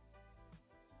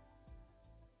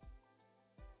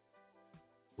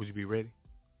 Would you be ready?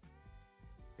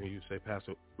 And you say,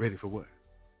 Pastor, ready for what?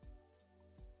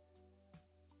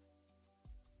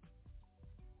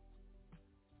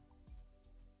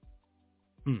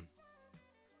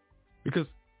 Because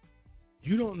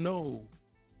you don't know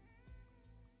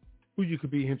who you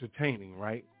could be entertaining,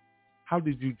 right? How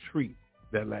did you treat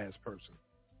that last person?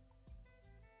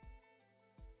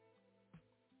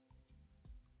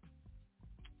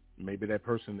 Maybe that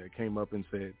person that came up and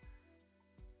said,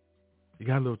 you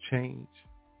got a little change?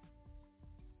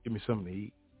 Give me something to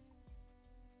eat.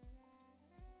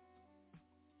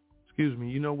 Excuse me,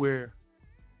 you know where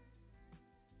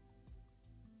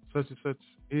such and such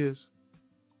is?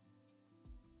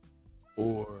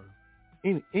 Or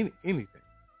anything.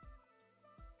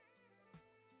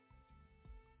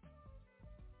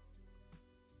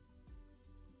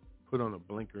 Put on a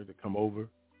blinker to come over.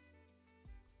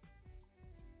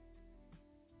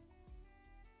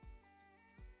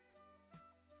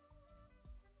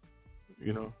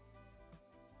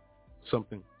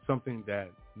 Something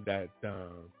that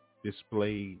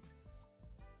displayed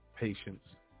patience,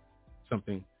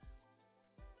 something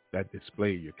that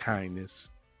displayed your kindness.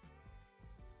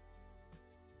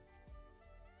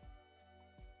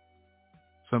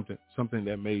 Something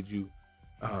that made you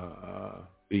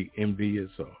be envious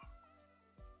or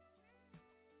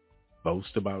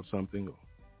boast about something, or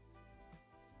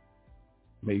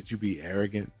made you be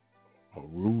arrogant or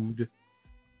rude.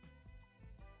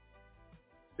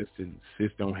 Just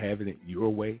insist on having it your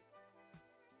way.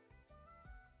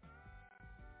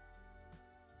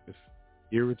 Just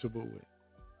irritable and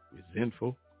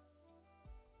resentful.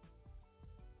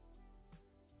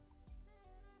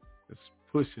 Just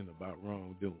pushing about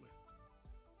wrongdoing.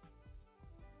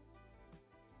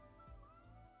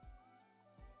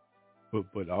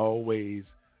 But always,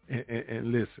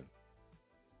 and listen,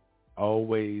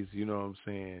 always, you know what I'm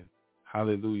saying,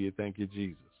 hallelujah, thank you,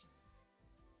 Jesus.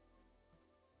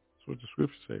 That's what the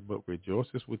scriptures say, but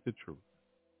rejoices with the truth.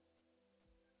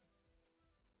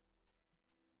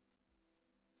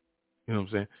 You know what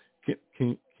I'm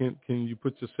saying? Can you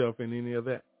put yourself in any of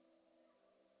that?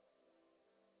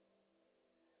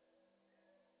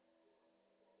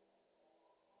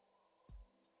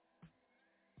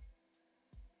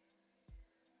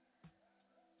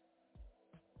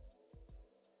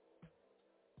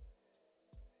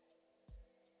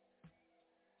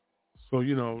 So,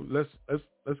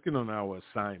 let's get on our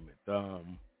assignment.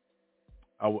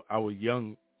 Our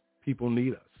young people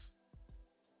need us.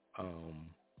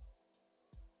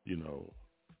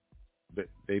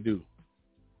 They do.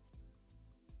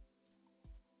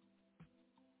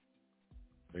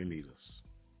 They need us.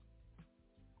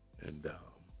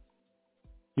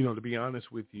 And, to be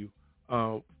honest with you,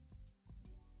 the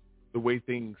way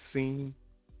things seem,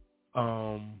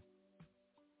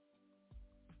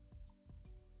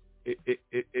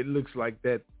 it looks like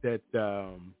that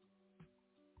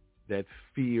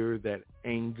fear, that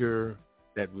anger,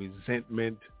 that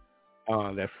resentment,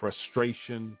 that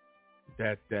frustration,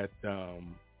 that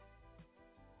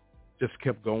just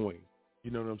kept going.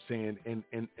 You know what I'm saying? And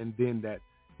then that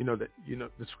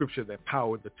the scripture, that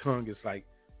power of the tongue is like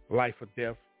life or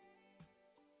death.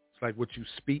 It's like what you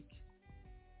speak.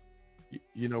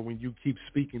 When you keep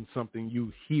speaking something,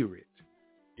 you hear it.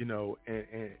 And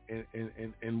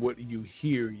what you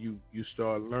hear, you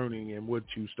start learning, and what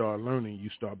you start learning, you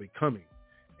start becoming,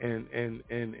 and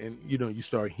you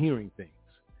start hearing things,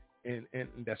 and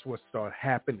that's what started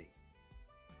happening,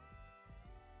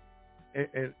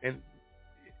 and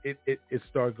it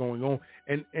started going on,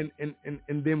 and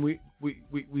then we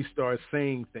start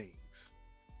saying things,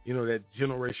 that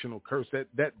generational curse that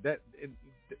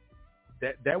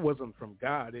wasn't from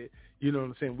God. You know what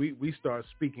I'm saying? We start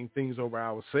speaking things over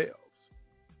ourselves,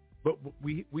 but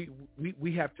we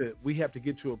have to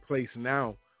get to a place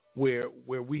now where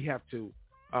we have to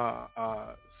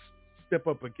step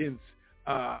up against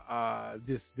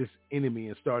this enemy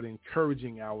and start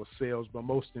encouraging ourselves, but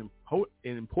most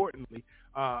importantly,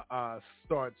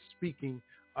 start speaking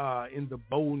in the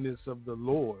boldness of the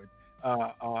Lord,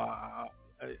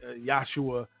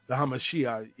 Yahshua, the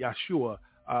Hamashiach, Yahshua,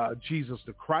 Jesus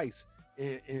the Christ,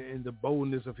 in the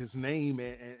boldness of his name,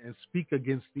 and speak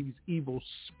against these evil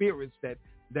spirits that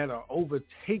are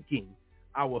overtaking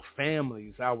our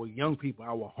families, our young people,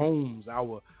 our homes,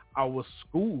 our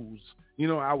schools,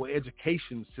 our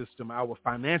education system, our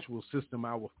financial system,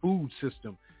 our food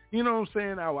system, you know what I'm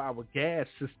saying, our gas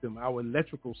system, our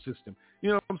electrical system, you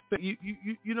know what I'm saying,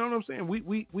 you know what I'm saying,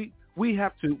 we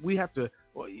have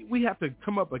to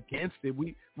come up against it.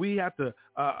 We have to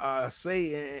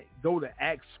say, go to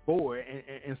Acts 4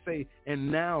 and say, and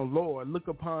now, Lord, look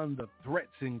upon the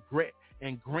threats and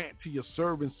grant to your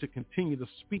servants to continue to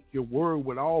speak your word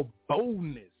with all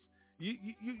boldness. You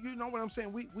know what I'm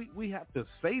saying? We have to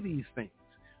say these things.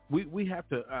 We have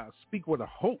to speak with a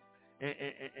hope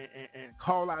and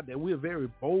call out that we're very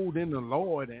bold in the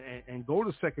Lord, and go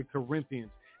to 2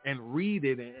 Corinthians and read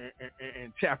it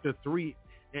and chapter 3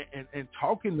 and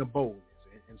talk in the boldness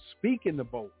and speak in the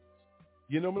boldness.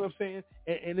 You know what I'm saying?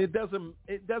 And it doesn't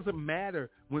matter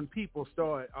when people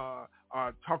start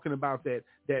are talking about that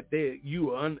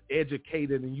you are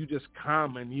uneducated and you just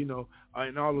common,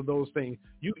 and all of those things.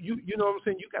 You know what I'm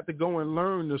saying? You got to go and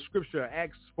learn the scripture,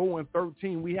 Acts 4 and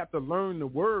 13. We have to learn the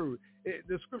word.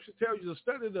 The scripture tells you to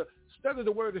study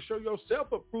the word to show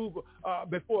yourself approved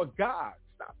before God.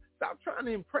 Stop trying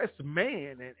to impress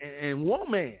man and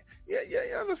woman. Yeah,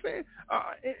 you understand?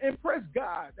 Impress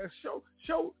God.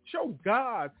 Show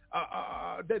God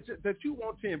that you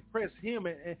want to impress him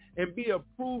and be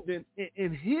approved in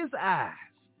his eyes.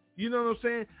 You know what I'm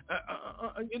saying?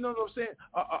 You know what I'm saying?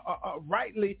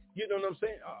 Rightly, you know what I'm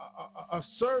saying? A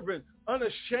servant,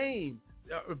 unashamed,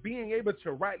 being able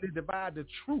to rightly divide the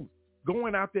truth.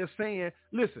 Going out there saying,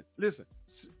 listen.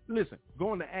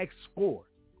 Going to Acts 4.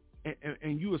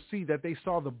 And you will see that they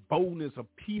saw the boldness of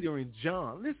Peter and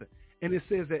John. Listen, and it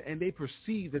says that, and they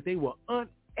perceived that they were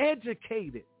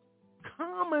uneducated,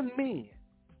 common men,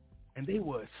 and they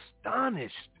were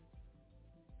astonished,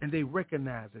 and they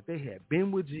recognized that they had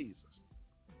been with Jesus.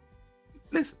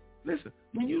 Listen.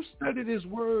 When you study this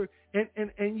word and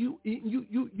you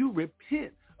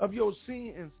repent of your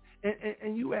sins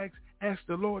and you ask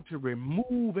the Lord to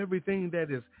remove everything that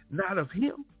is not of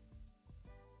him,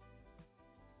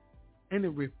 and to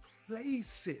replace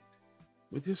it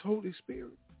with his Holy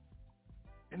Spirit,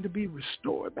 and to be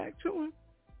restored back to him,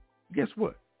 guess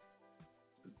what?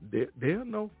 They'll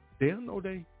know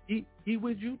that he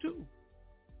with you too.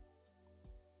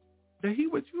 That he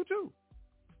with you too.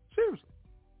 Seriously.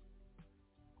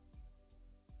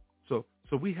 So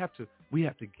we have to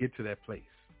get to that place,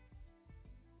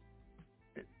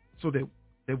 so that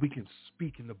we can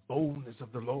speak in the boldness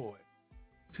of the Lord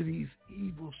to these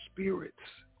evil spirits,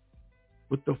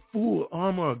 with the full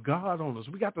armor of God on us.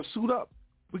 We got to suit up.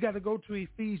 We got to go to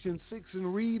Ephesians 6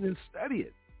 and read and study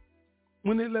it.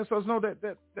 When it lets us know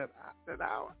that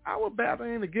our battle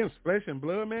ain't against flesh and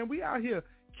blood, man. We out here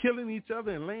killing each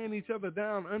other and laying each other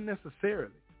down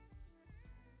unnecessarily.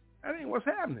 That ain't what's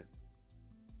happening.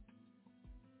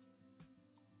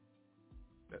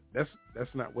 That's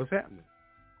not what's happening.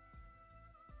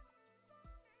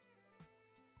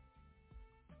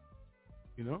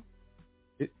 You know?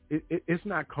 It's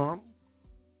not carnal.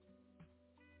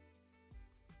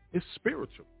 It's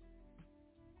spiritual.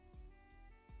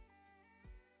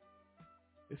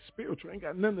 It's spiritual. It ain't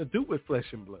got nothing to do with flesh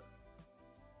and blood.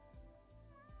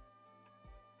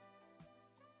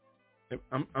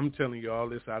 I'm telling you all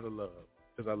this out of love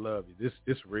because I love you.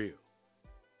 This real.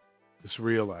 It's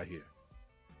real out here.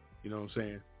 You know what I'm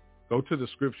saying? Go to the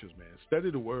scriptures, man.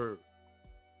 Study the word.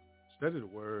 Study the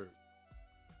word.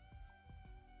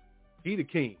 He the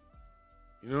king.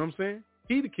 You know what I'm saying?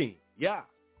 He the king. Yeah.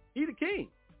 He the king.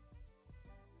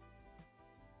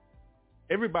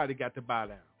 Everybody got to bow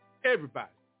down. Everybody.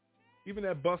 Even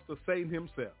that buster Satan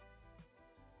himself.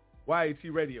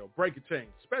 YAT Radio, Break a Chain,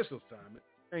 special assignment.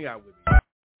 Hang out with me.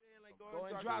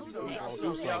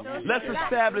 Let's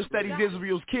establish that he's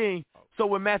Israel's king.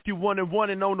 So in Matthew 1:1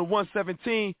 and on to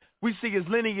 1:17, we see his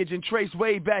lineage and trace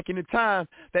way back in the time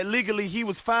that legally he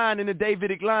was fine in the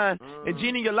Davidic line. And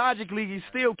genealogically, he's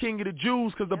still king of the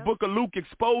Jews because the book of Luke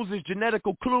exposes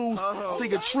genetical clues.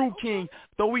 See, a true king,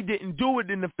 though he didn't do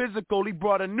it in the physical, he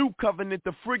brought a new covenant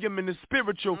to free him in the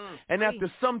spiritual. And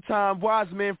after some time, wise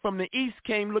men from the east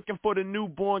came looking for the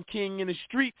newborn king in the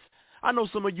streets. I know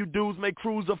some of you dudes may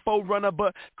cruise a forerunner,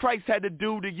 but Christ had the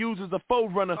dude to use as a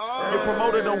forerunner. Your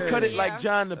promoter don't cut it like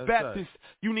John the Baptist.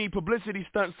 You need publicity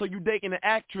stunts, so you dating an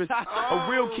actress. A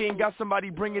real king got somebody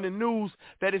bringing the news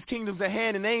that his kingdom's at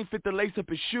hand and they ain't fit to lace up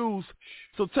his shoes.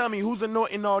 So tell me, who's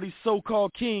anointing all these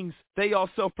so-called kings? They all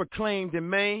self-proclaimed, and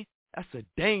man, that's a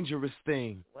dangerous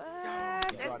thing. What?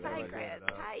 That's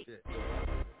tight.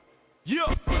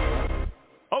 Yeah.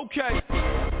 Okay.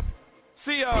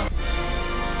 See,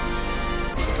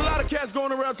 there's a lot of cats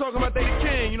going around talking about they the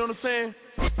king, you know what I'm saying?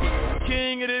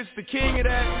 King of this, the king of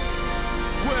that.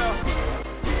 Well,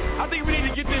 I think we need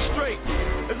to get this straight.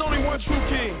 There's only one true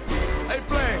king. Hey,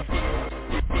 Flame,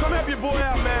 come help your boy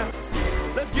out, man.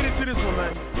 Let's get into this one,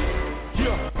 man.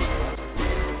 Yeah.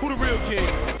 Who the real king?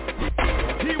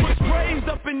 He was raised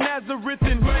up in Nazareth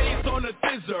and raised on a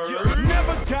thizzer.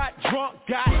 Never got drunk,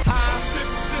 got high.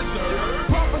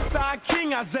 Prophesied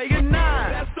King Isaiah 9.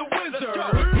 That's the wizard.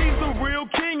 He's the real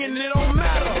king and it don't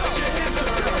matter.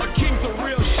 A king's a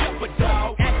real shepherd,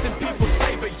 dog. Asking people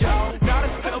favor, y'all. Not a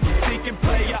self-seeking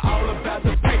player, all about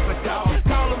the paper, dog.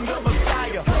 Call him the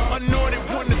Messiah,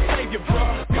 anointed one to save you,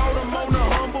 bro. Call him on the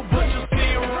humble, but you'll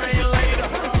see him rain later.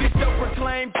 These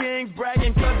self-proclaimed kings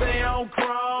bragging cause they on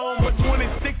chrome. But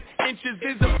 26 inches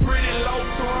is a pretty low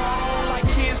throne. Like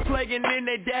kids playing in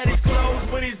their daddy's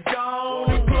clothes when he's gone.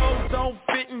 The clothes don't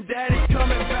fit and daddy's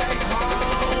coming back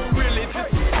home. Really, this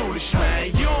is foolish,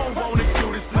 man. You don't wanna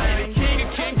do this, man. King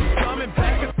of kings is coming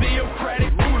back, a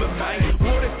theocratic ruler, man.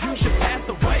 What if you should pass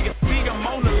away and see him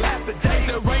on the last of days?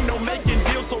 There ain't no making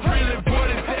deals, so really what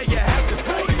is there you have to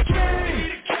say? Who the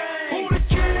king? Who the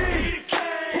king?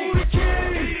 Who the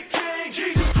king?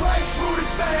 Jesus Christ, who the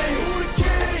thing? Who the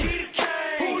king?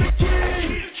 Who the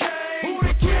king? Who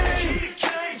the king?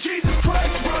 Jesus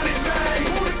Christ, running man.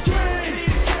 Who the king?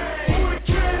 Who the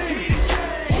king?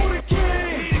 Who the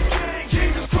king?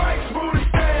 Jesus Christ, rule the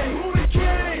thing. Who the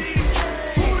king?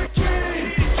 Who the king?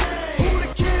 Who the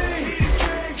king?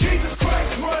 Jesus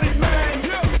Christ, running man.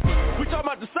 Yeah. We talking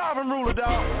about the sovereign ruler,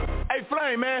 dog. Hey,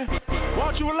 Flame, man.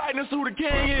 Why don't you enlighten us who the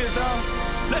king is, dog?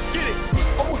 Let's get it.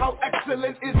 Oh, how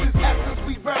excellent is his essence,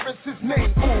 we reverence his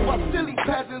name. Ooh, while silly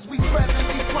peasants, we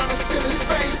presently trying to steal his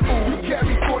fame. Ooh, you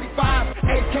carry 45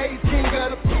 AKs, king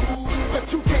of the food.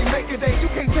 But you can't make a day, you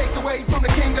can't take away from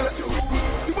the king of the two.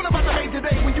 You wanna about to make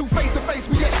today when you face to face,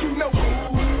 we let you know.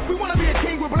 We wanna be a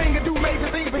king with bling and do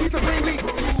major things, but he's a ringlead.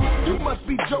 You must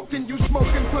be joking, you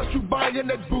smoking, plus you buying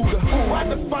that Buddha. Ooh, I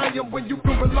defy him when you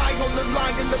can rely on the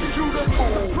lion of Judah.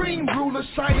 Ooh, supreme ruler,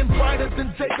 shining brighter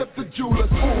than Jacob the jeweler.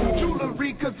 Ooh,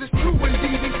 jewelry, cause it's true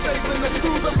indeed, he's saving the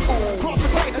truth. Ooh, cross the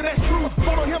right to that truth,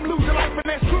 follow him, lose your life and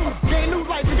that's true. Gain new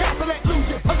life, you got to let lose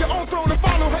you. Of your own throne and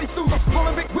follow Jesus.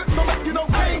 Rolling big whips don't make you no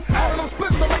king. All of them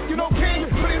splits don't make you no king.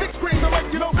 Pretty big screens don't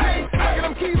make you no king. Taking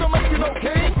them keys don't make you no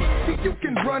king. See, you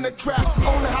can run a trap,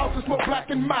 own a house and smoke black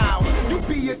and mild. You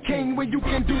be a king when you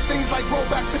can do things like roll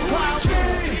back the clouds.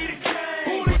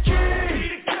 Who the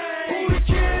king? Who the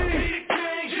king?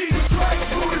 Jesus Christ,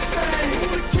 who the thing? Who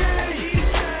the king?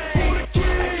 Who the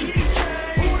king?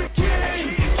 Who the king?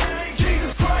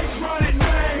 Jesus Christ, running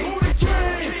man. Who the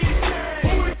king?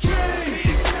 Who the king?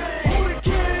 Who the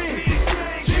king?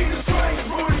 Jesus Christ,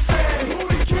 who the thing? Who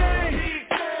the king?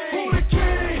 Who the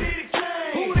king?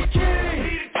 Who the king?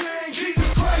 Jesus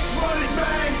Christ, running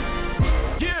man.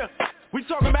 Yeah, we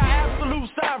talking about absolute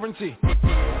sovereignty.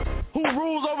 Who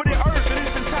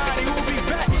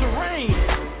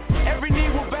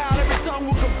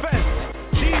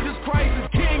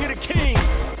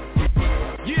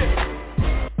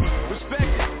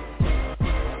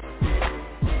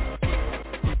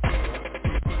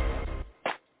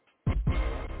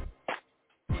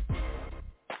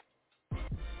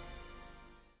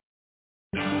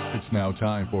now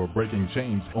time for Breaking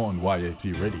Chains on YAT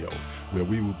Radio, where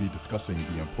we will be discussing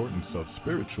the importance of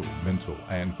spiritual, mental,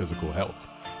 and physical health.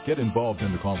 Get involved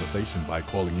in the conversation by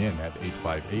calling in at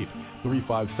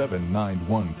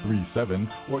 858-357-9137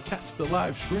 or catch the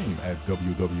live stream at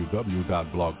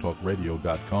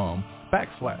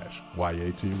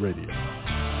www.blogtalkradio.com/YAT Radio.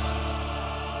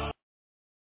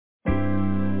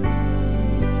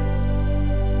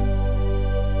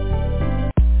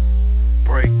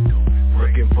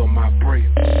 Looking for my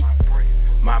breakthrough,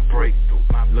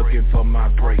 looking for my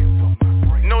breakthrough.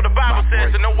 You know the Bible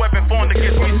says that no weapon formed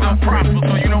against me shall prosper,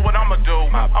 so you know what I'ma do?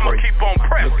 I'ma keep on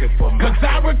pressing, cause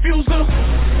I refuse to.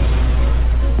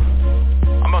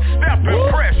 I'ma step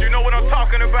and press, you know what I'm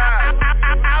talking about?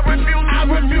 I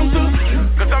refuse to,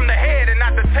 cause I'm the head and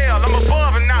not the tail, I'm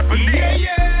above and not beneath.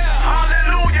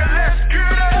 Hallelujah, let's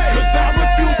get it. Cause I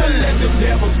refuse to let the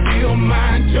devil steal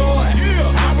my joy.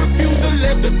 I refuse to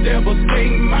let the devil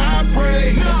sing my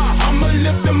praise. I'ma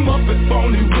lift him up if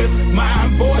only with my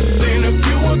voice. And if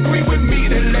you agree with me,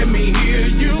 then let me hear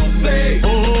you say,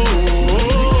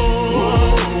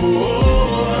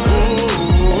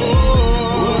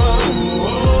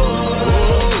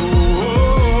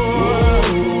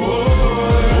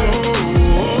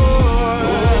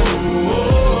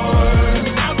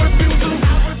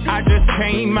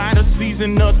 came out of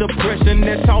season of depression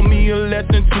that taught me a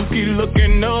lesson to keep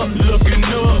looking up,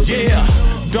 yeah.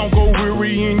 Don't go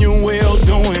weary in your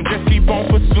well-doing, just keep on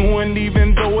pursuing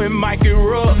even though it might get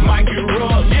rough,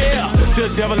 yeah. The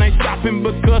devil ain't stopping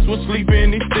because we're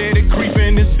sleeping, he's steady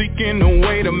creeping and seeking a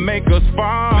way to make us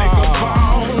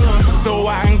fall. So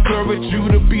I encourage you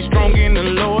to be strong in the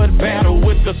Lord, battle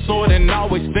with the sword and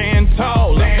always stand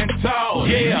tall,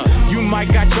 yeah. You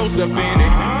might got Joseph in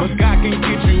it, but God can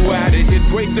get you out of it. His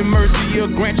grace and mercy will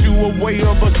grant you a way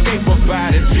of escape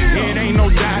about it. It ain't no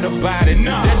doubt about it.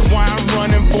 That's why I'm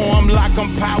running for him like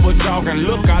I'm power jogging.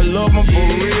 Look, I love him for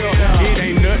real. It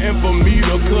ain't nothing for me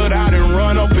to cut out and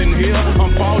run up in here.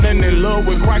 I'm falling in love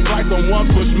with Christ like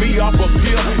someone pushed me off a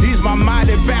pill. He's my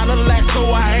mighty battle axe,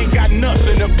 so I ain't got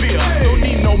nothing to fear. Don't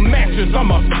need no matches,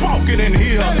 I'm a smoking in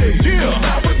here. I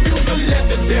refuse to let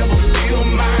the devil steal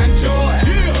my joy. I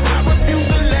refuse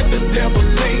to let the devil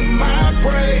sing my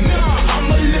praise.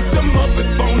 I'ma lift him up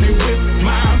if only with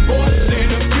my voice.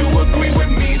 And if you agree with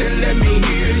me, then let me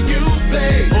hear you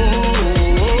say,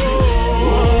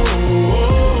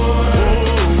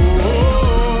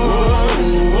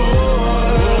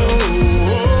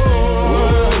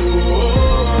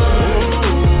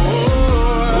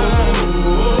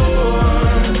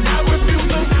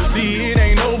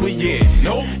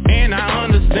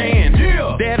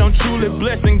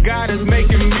 blessing God is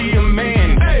making me a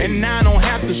man, and I don't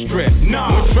have to stress.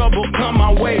 When trouble come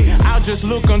my way, I'll just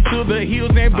look unto the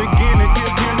hills and begin to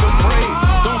give him the praise.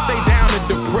 Don't stay down in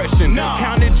depression,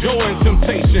 count it joy and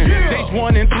temptation. Stage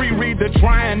 1 and 3, read the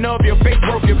trying of your faith,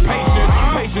 work your patience.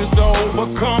 Patience to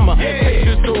overcome,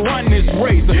 patience to run this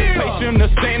race, patience to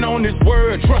stand on his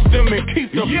word, trust him and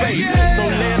keep the faith. So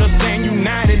let us stand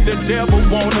united, the devil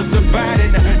want us divided.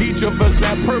 Each of us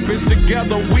have purpose,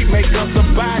 together we make us a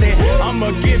body. I'ma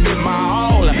give it my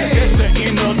all, that's the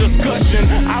end of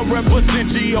discussion. I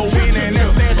represent G-O-N and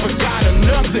that stands for God or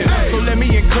nothing. So let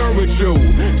me encourage you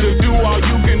to do all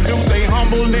you can do. Stay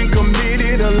humble and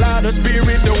committed, allow the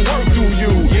spirit to work through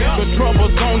you. The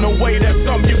trouble's on the way, that's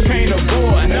something you can't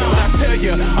avoid. I tell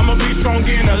you, I'ma be strong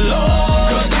in the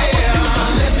Lord. Cause I refuse to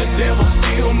let the devil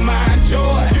steal my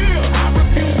joy. I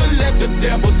refuse to let the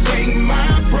devil sing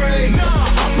my praise.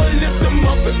 I'ma lift him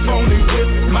up if only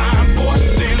with my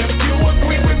voice. And if you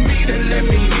agree with me, then let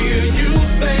me hear you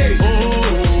say,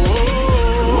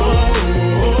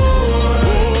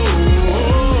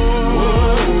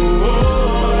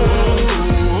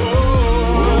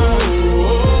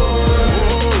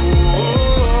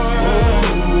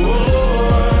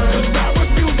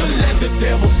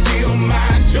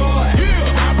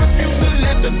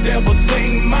 devil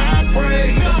sing my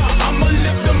praise. I'ma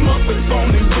lift them up if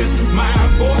only with my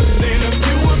voice. And if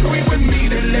you agree with me,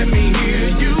 then let me hear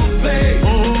you say,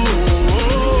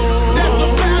 that's a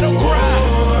battle cry.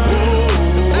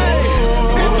 Hey,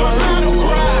 it's a battle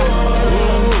cry.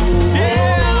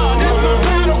 Yeah, that's a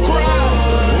battle cry.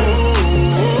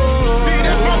 See,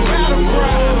 that's my battle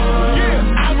cry.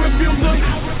 Yeah, I refuse to.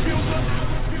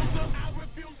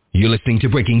 You're listening to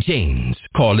Breaking Chains.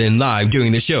 Call in live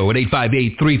during the show at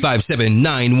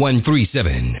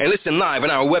 858-357-9137. And listen live on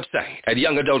our website at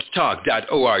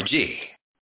youngadultstalk.org. Okay.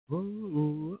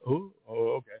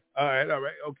 All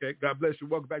right. Okay. God bless you.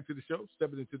 Welcome back to the show.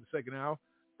 Stepping into the second hour.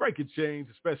 Breaking Chains,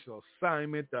 a special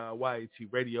assignment, YAT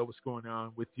Radio. What's going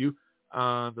on with you?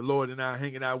 The Lord and I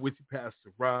hanging out with you,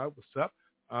 Pastor Rob. What's up?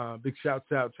 Big shout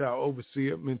out to our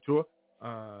overseer, mentor,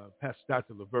 Pastor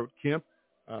Dr. Levert Kemp.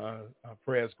 Our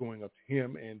prayers going up to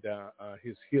him, and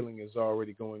his healing is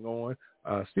already going on.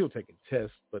 Still taking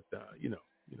tests, but you know,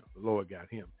 the Lord got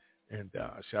him. And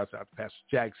shouts out to Pastor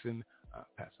Jackson,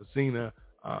 Pastor Zena,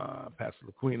 Pastor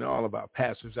LaQuina, all of our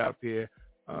pastors out there.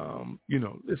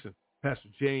 Listen, Pastor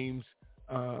James,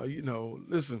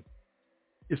 listen,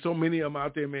 there's so many of them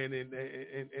out there, man.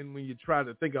 And when you try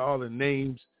to think of all the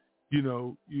names,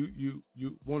 you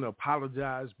want to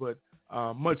apologize, but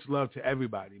much love to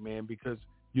everybody, man, because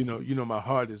my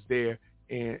heart is there,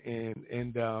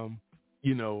 and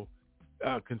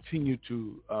continue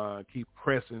to keep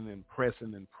pressing and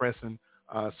pressing and pressing.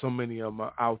 So many of them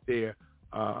are out there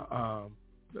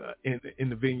in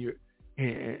the vineyard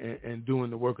and doing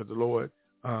the work of the Lord,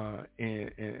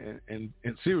 and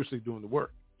seriously doing the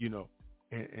work, and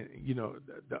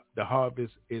the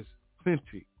harvest is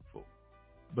plentiful,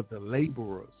 but the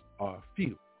laborers are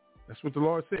few. That's what the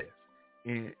Lord says,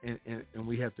 and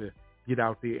we have to get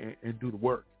out there and do the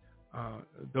work.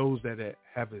 Those that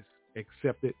have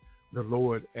accepted the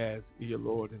Lord as your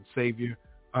Lord and Savior,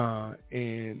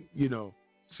 and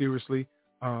seriously,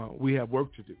 we have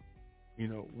work to do.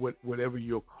 Whatever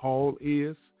your call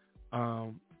is,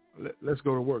 let's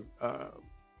go to work.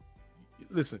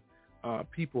 Listen,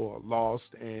 people are lost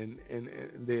and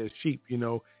they're sheep,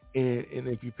 and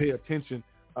if you pay attention,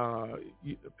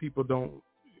 people don't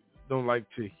like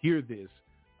to hear this,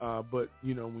 but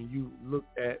when you look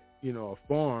at a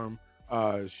farm,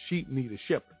 sheep need a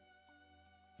shepherd.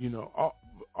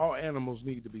 All animals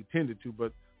need to be tended to,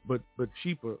 but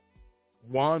sheep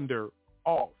wander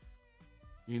off,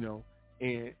 and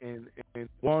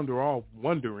wander off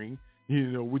wondering,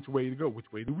 which way to go,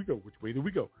 which way do we go,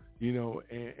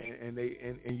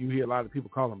 and you hear a lot of people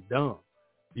call them dumb,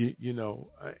 and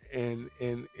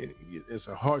it's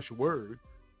a harsh word,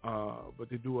 but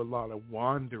they do a lot of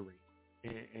wandering,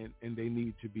 and they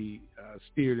need to be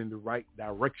steered in the right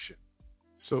direction.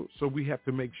 So we have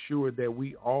to make sure that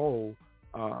we all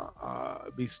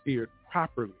be steered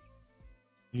properly.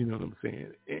 You know what I'm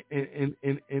saying? And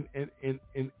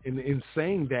in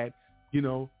saying that,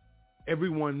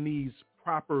 everyone needs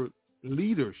proper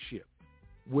leadership,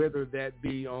 whether that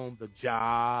be on the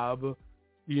job,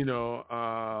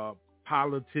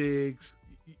 politics,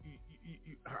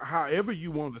 however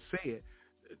you want to say it.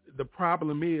 The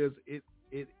problem is it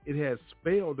has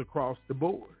failed across the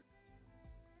board.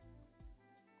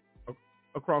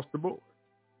 Across the board.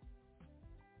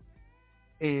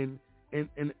 And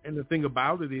the thing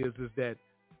about it is that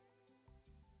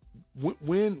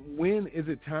when is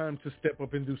it time to step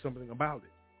up and do something about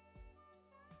it?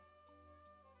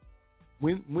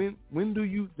 When do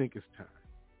you think it's time?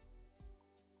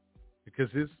 Because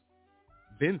it's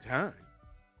been time.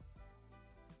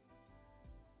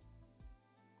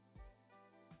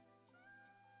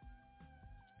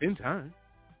 It's been time.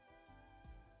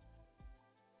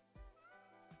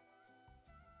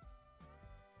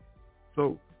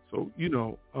 So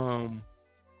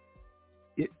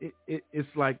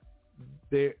it's like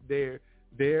there's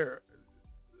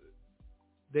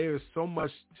so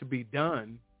much to be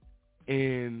done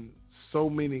and so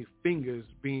many fingers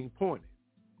being pointed.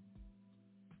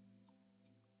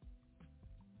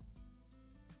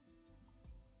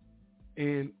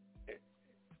 And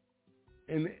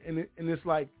it's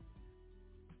like,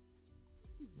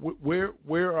 where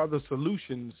are the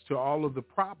solutions to all of the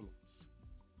problems?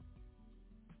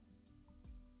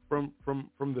 From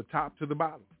the top to the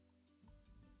bottom.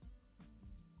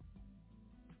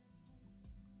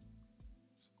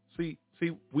 See,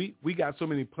 we got so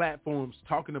many platforms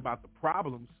talking about the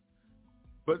problems,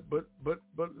 but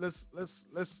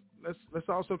let's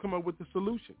also come up with the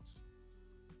solutions.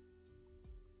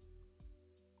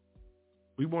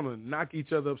 We want to knock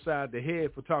each other upside the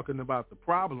head for talking about the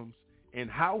problems and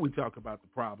how we talk about the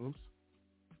problems.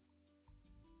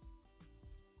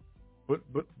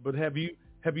 But have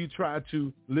you tried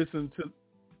to listen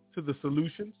to the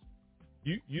solutions?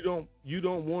 You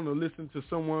don't want to listen to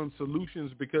someone's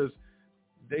solutions because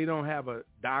they don't have a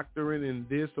doctorate in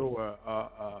this or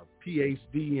a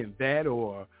PhD in that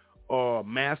or a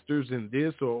master's in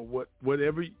this or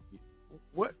whatever.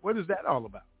 What is that all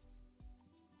about?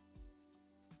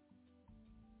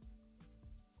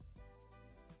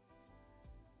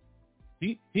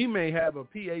 He may have a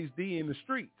PhD in the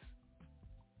streets.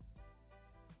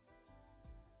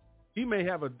 He may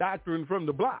have a doctorate from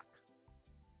the block.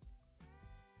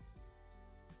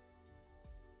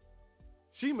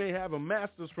 She may have a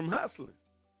master's from hustling.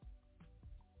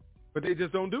 But they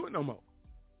just don't do it no more.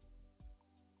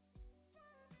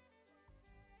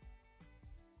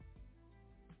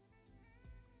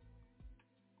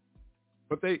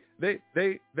 but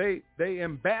they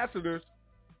ambassadors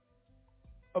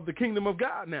of the kingdom of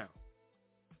God now.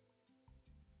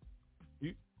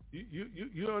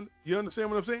 You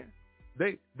understand what I'm saying?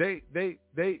 They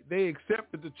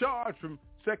accepted the charge from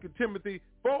 2 Timothy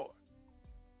 4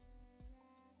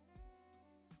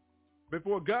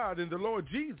 before God and the Lord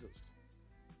Jesus,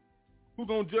 who's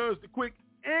going to judge the quick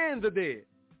and the dead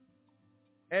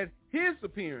at his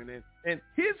appearing and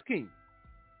his kingdom.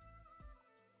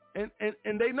 And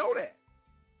they know that.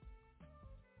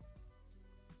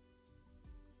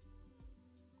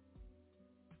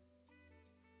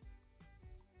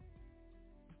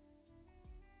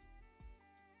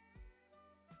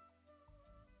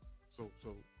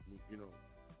 So you know,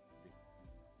 me,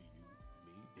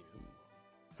 them,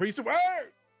 preach the word.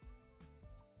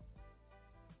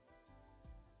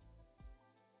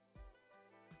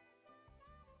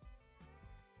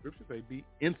 Scripture say be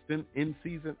instant in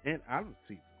season and out of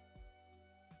season.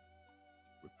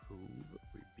 Reprove,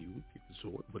 rebuke,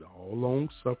 exhort with all long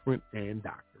suffering and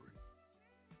doctrine.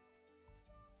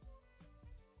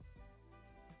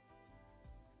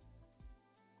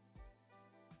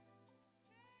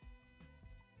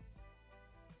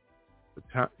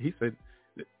 He said,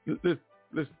 listen.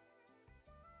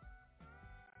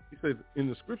 He said in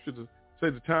the scriptures, say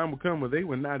the time will come when they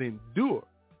will not endure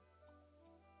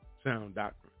sound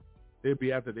doctrine. They'll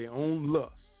be after their own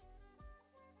lust.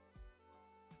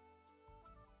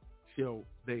 Shall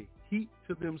they heap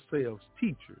to themselves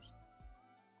teachers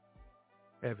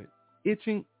having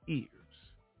itching ears?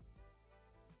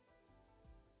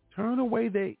 Turn away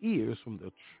their ears from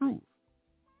the truth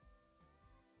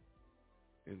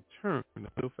and turn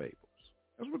to fables.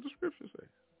 That's what the scripture says.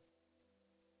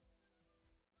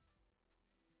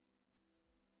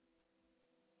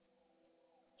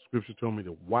 Scripture told me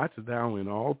to watch thou in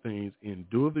all things,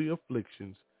 endure the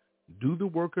afflictions, do the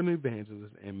work of an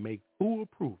evangelist, and make full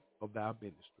proof of thy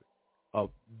ministry,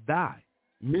 of thy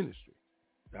ministry.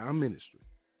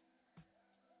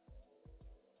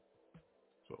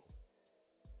 So,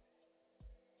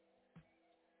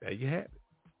 there you have it.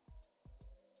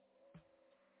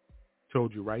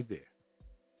 Told you right there.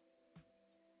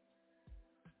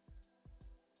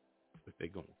 But they're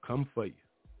going to come for you.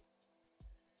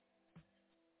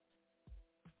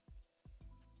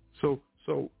 So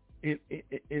in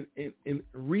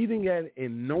reading that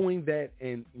and knowing that,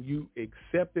 and you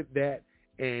accepted that,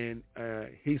 and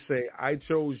he said, I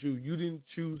chose you, you didn't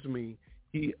choose me.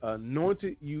 He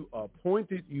anointed you,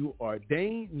 appointed you,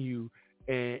 ordained you,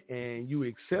 and you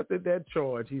accepted that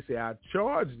charge. He said, I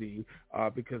charge thee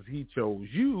because he chose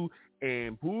you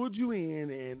and pulled you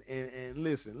in, and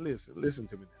listen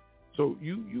to me. So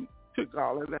you took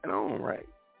all of that on, right?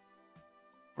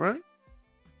 Right?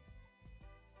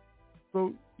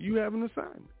 So you have an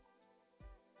assignment.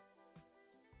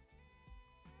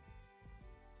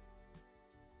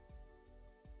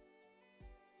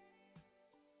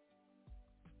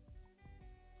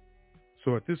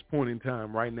 So at this point in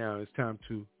time, right now, it's time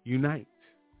to unite.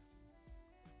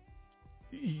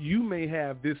 You may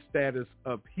have this status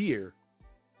up here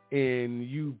and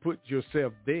you put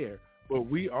yourself there, but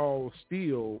we all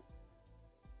still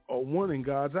are one in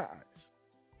God's eyes.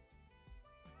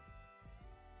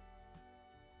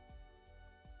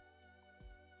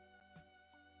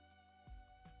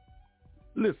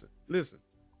 Listen.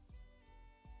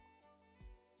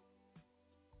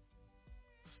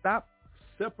 Stop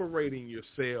separating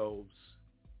yourselves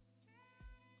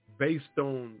based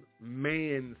on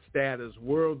man status,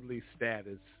 worldly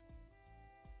status,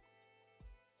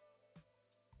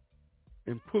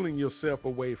 and pulling yourself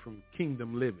away from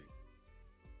kingdom living.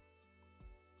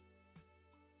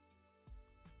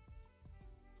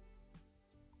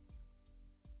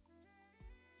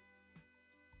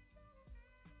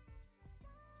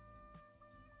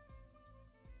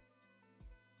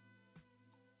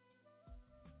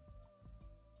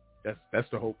 That's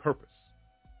the whole purpose.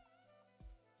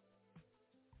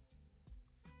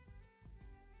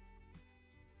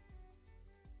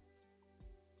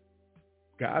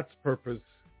 God's purpose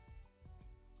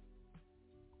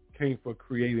came for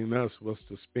creating us was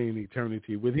to spend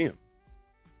eternity with him.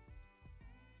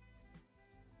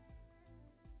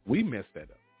 We messed that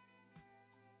up.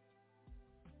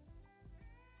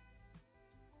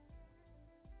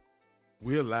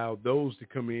 We allowed those to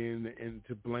come in and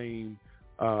to blame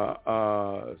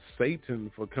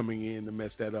Satan for coming in to mess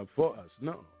that up for us.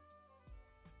 No.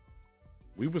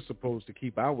 We were supposed to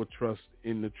keep our trust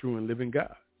in the true and living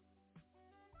God.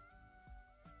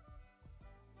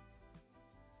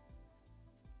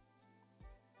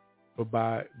 But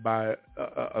by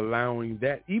allowing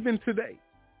that, even today,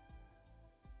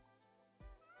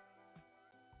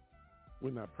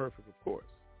 We're not perfect, of course.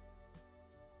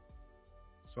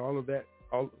 So all of that,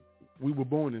 we were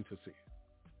born into sin.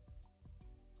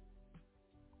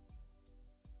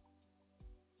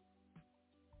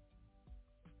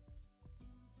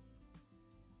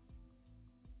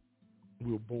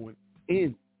 We were born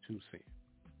into sin.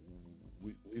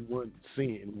 We weren't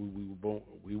sin. We were born.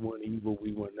 We weren't evil.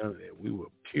 We weren't none of that. We were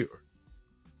pure.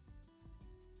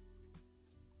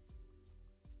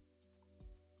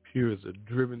 Pure as a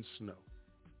driven snow.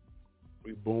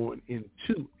 We're born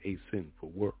into a sinful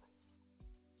world.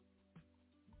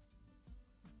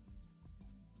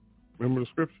 Remember the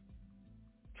scripture?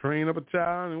 Train up a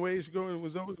child in the way he should go, and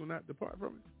was always will not depart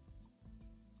from it.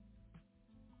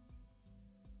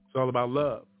 It's all about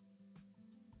love.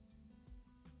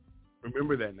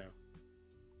 Remember that now.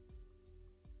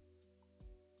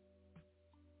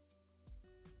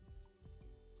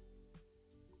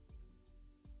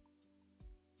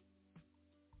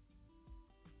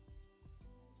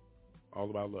 All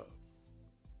about love.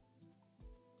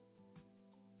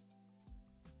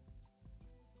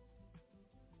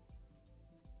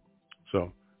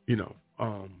 So,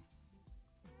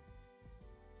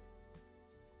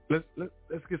 let's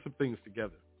get some things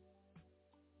together.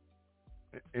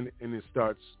 And it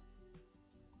starts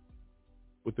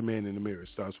with the man in the mirror. It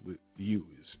starts with you.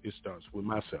 It starts with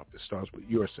myself. It starts with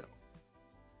yourself.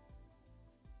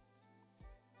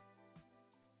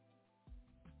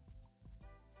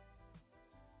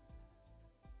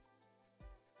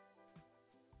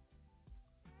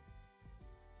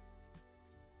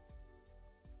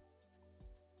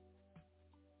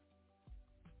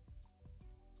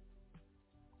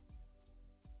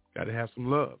 Got to have some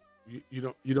love.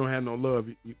 You don't have no love.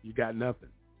 You got nothing.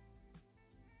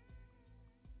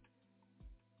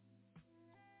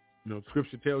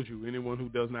 Scripture tells you anyone who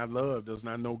does not love does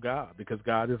not know God, because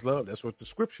God is love. That's what the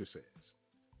scripture says.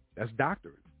 That's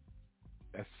doctrine.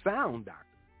 That's sound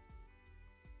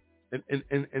doctrine.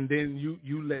 And then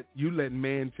you let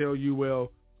man tell you,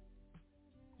 well,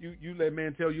 you let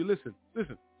man tell you, listen,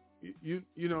 you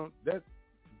know that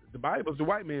the Bible's the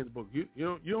white man's book. You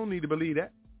don't need to believe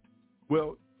that.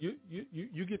 Well,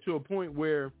 you get to a point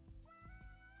where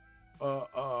a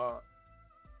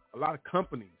lot of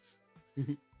companies,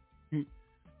 a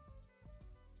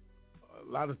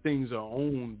lot of things are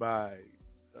owned by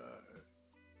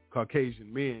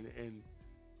Caucasian men, and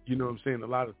you know what I'm saying, a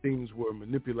lot of things were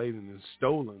manipulated and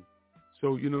stolen.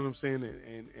 So you know what I'm saying,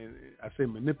 and I say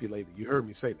manipulated. You heard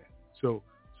me say that. So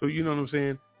you know what I'm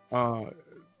saying.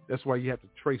 That's why you have to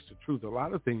trace the truth. A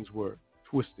lot of things were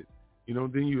twisted.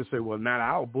 Then you would say, well, not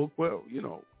our book. Well,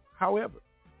 however,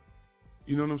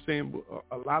 you know what I'm saying?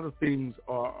 A lot of things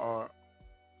are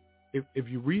if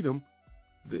you read them,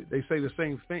 they say the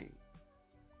same thing.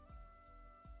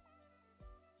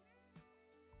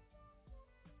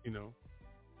 Some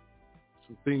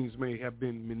things may have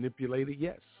been manipulated,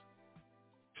 yes,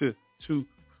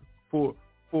 for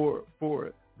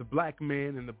the black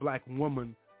man and the black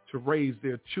woman to raise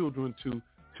their children to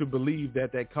believe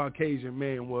that Caucasian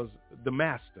man was the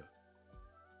master.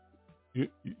 You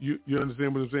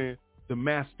understand what I'm saying? The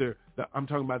master, I'm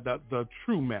talking about the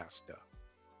true master,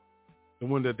 the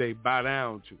one that they bow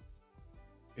down to.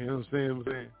 You know what I'm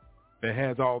saying? That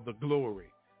has all the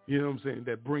glory. You know what I'm saying?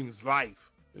 That brings life,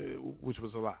 which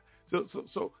was a lie. So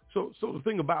the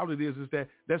thing about it is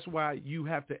that's why you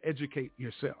have to educate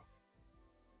yourself.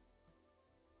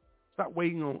 Stop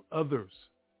waiting on others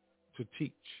to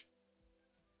teach.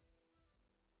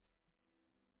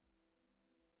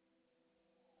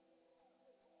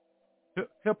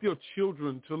 Help your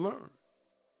children to learn.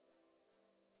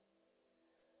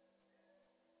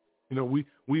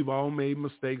 We've all made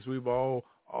mistakes. We've all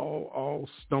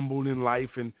stumbled in life,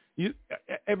 and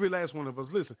every last one of us.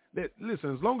 Listen.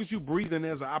 As long as you breathe, and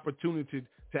there's an opportunity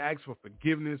to ask for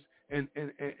forgiveness and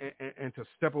to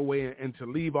step away and to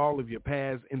leave all of your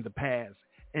past in the past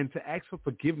and to ask for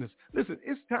forgiveness. Listen,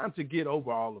 it's time to get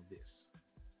over all of this.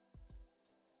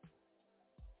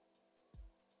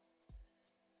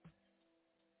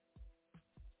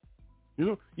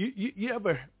 You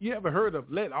ever heard of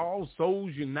let all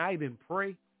souls unite and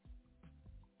pray?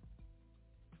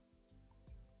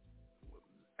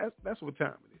 That's what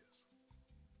time it is.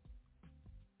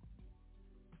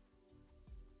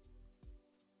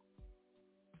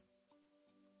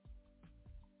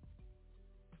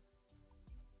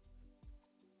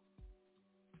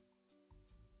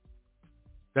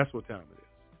 That's what time it is.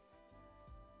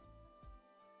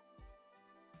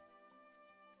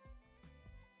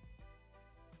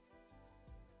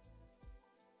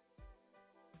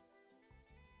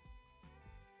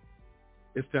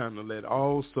 It's time to let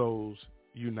all souls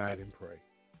unite and pray.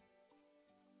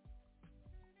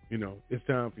 You know, it's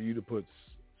time for you to put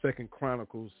 2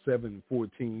 Chronicles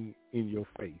 7:14 in your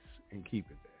face and keep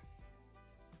it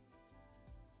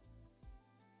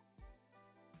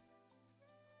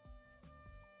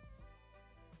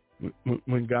there.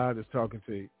 When God is talking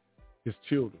to his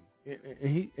children,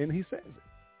 and he says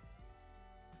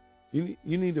it,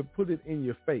 you need to put it in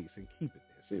your face and keep it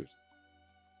there,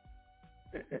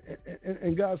 seriously.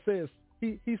 And God says,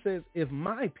 he says, if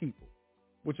my people,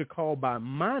 which are called by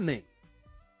my name,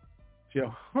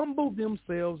 shall humble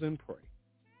themselves and pray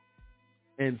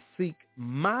and seek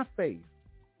my face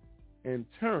and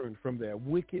turn from their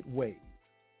wicked ways,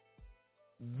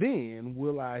 then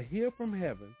will I hear from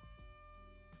heaven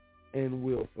and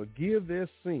will forgive their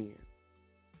sin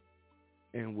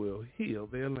and will heal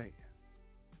their land.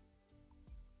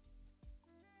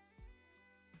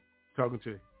 Talking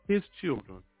to his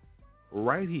children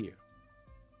right here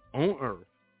on earth,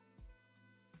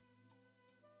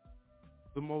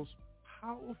 the most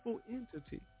powerful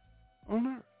entity on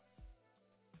earth.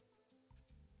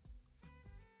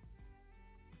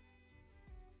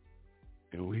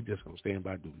 And we just gonna stand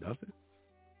by and do nothing?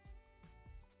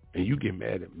 And you get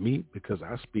mad at me because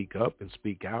I speak up and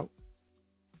speak out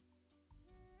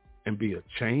and be a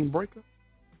chain breaker?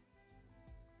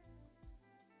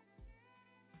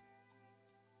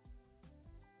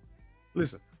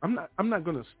 Listen, I'm not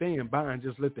gonna stand by and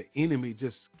just let the enemy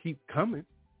just keep coming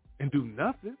and do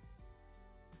nothing.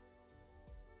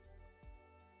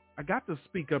 I got to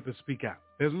speak up and speak out.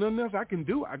 There's nothing else I can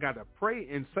do. I got to pray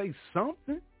and say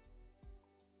something.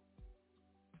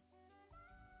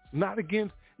 It's not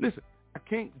against, listen, I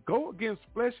can't go against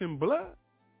flesh and blood.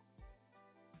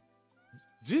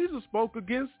 Jesus spoke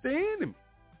against the enemy.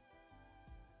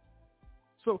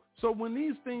 So when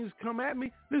these things come at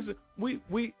me, listen,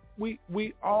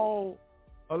 we all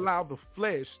allow the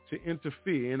flesh to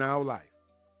interfere in our life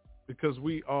because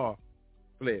we are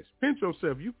flesh. Pinch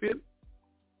yourself. You feel it.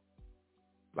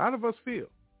 A lot of us feel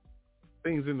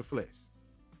things in the flesh.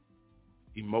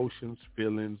 Emotions,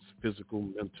 feelings, physical,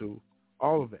 mental,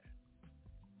 all of that.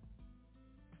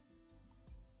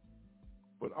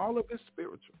 But all of it's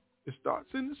spiritual. It starts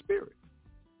in the spirit.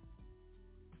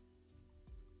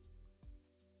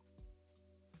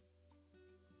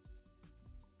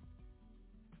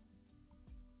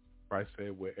 Christ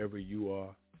said, wherever you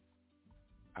are,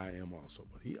 I am also.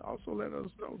 But he also let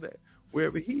us know that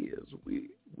wherever he is, we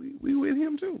with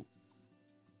him too.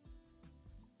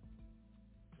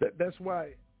 That's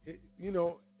why,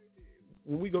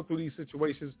 when we go through these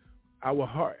situations, our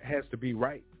heart has to be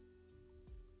right.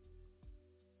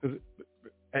 Because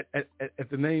at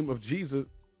the name of Jesus,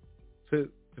 the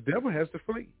devil has to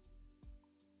flee.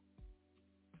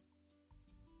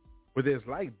 Where there's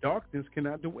light, darkness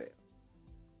cannot dwell.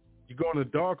 You go in a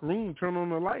dark room, turn on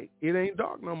the light, it ain't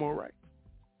dark no more, right?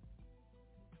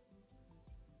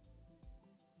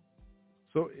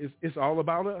 So it's all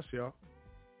about us, y'all.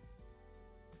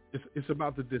 It's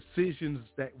about the decisions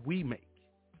that we make.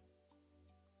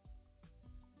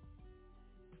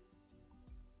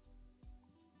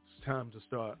 It's time to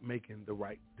start making the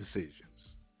right decisions.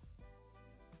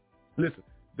 Listen,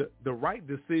 the right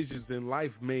decisions in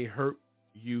life may hurt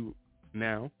you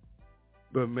now,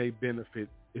 but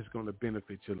it's going to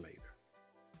benefit you later.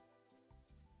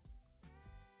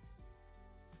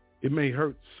 It may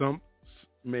hurt someone.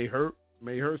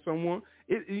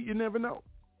 You never know.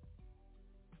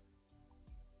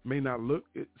 May not look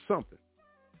something.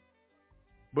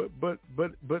 But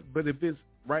if it's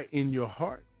right in your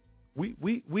heart,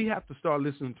 we have to start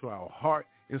listening to our heart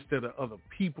instead of other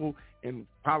people and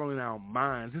following our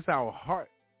minds. It's our heart.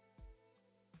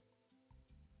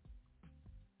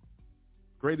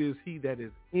 Greater is he that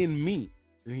is in me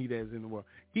than he that is in the world.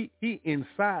 He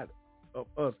inside of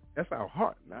us. That's our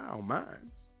heart, not our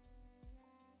minds.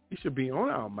 He should be on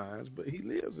our minds, but he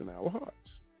lives in our hearts.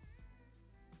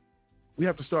 We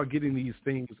have to start getting these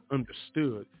things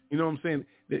understood. You know what I'm saying?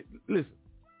 Listen,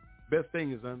 best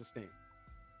thing is understand.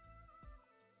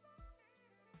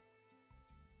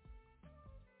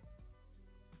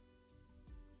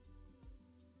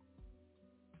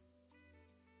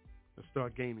 Let's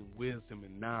start gaining wisdom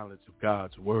and knowledge of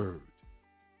God's word.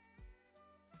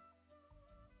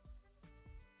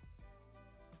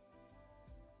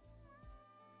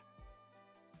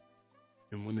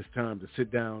 And when it's time to sit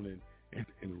down and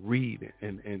read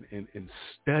and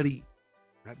study,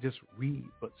 not just read,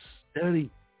 but study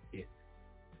it,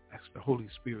 ask the Holy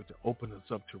Spirit to open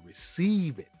us up to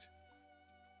receive it.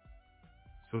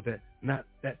 So that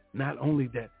not only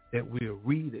that we'll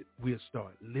read it, we'll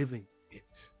start living it.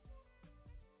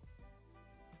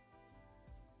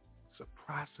 It's a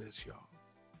process, y'all.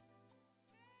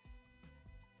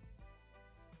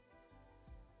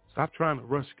 Stop trying to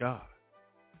rush God.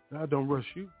 God don't rush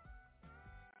you.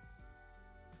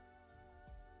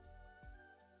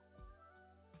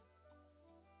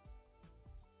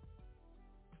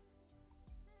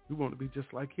 We want to be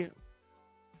just like him.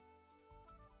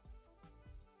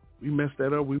 We messed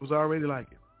that up. We was already like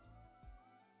him.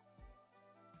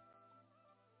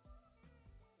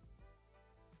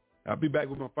 I'll be back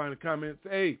with my final comments.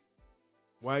 Hey,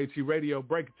 YAT Radio,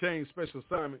 Break a Chain, special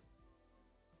assignment.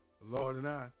 The Lord and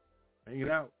I, hanging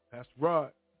out. Pastor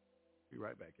Rod. Be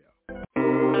right back, y'all.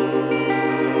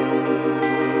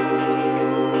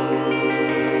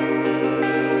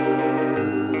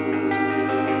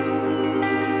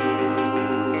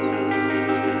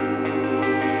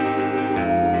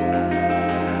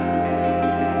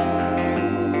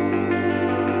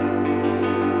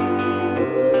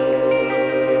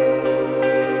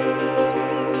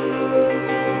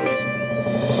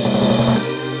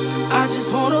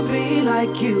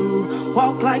 You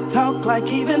walk like, talk like,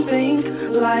 even think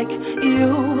like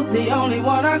you, the only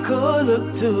one I could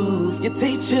look to. You're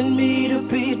teaching me to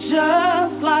be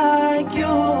just like you.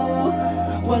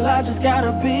 Well, I just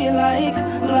gotta be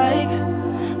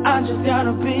I just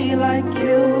gotta be like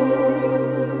you.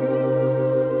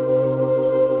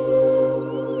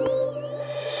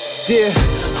 Yeah,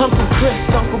 Uncle Chris,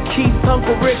 Uncle Keith,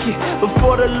 Uncle Ricky.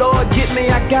 Before the Lord get me,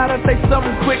 I gotta say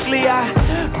something quickly. I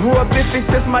grew up iffy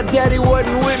since my daddy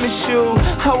wasn't with me, shoe.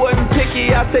 I wasn't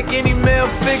picky, I'll take any male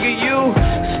figure. You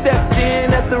stepped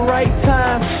in at the right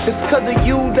time. It's cause of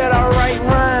you that I write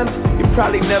rhymes. You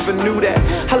probably never knew that.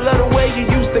 I love the way you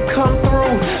used to come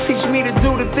through. Teach me to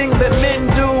do the things that men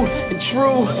do. And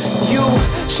true, you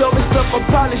showed me stuff I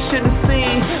probably shouldn't have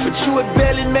seen, but you had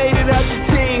barely made it out your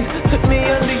teens. Took me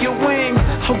under your wing.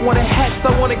 I wanted hats,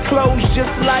 I wanted clothes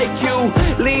just like you.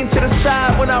 Lean to the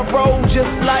side when I roll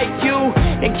just like you.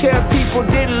 And care people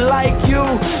didn't like you.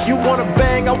 You wanna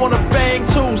bang, I wanna bang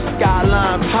too.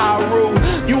 Skyline,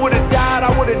 Pyru. You would've died,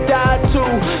 I would've died too.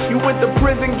 You went to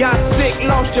prison, got sick,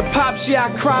 lost your pops,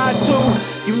 yeah I cried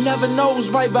too. You never know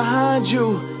who's right behind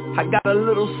you. I got a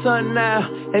little son now,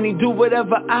 and he do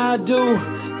whatever I do.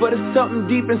 But it's something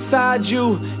deep inside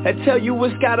you that tell you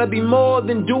it's gotta be more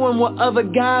than doing what other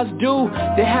guys do.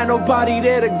 They had nobody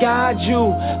there to guide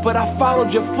you, but I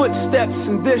followed your footsteps,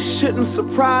 and this shouldn't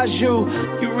surprise you.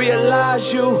 You realize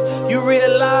you,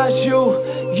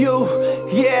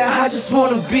 yeah, I just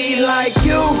wanna be like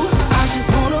you. I just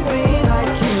wanna be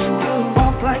like you.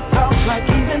 Walk like, talk like,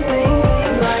 even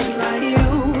think like you.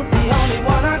 The only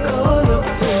one I could look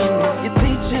to. You're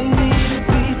teaching me to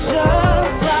be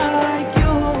just like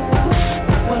you.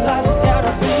 Well, I just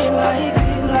gotta be like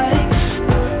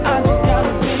I just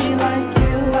gotta be like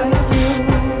you.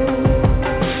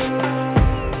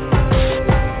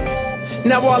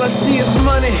 Now all I see is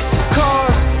money,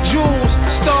 cars, jewels,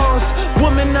 stars.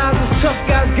 Womanizers, tough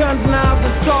guys, guns, knives,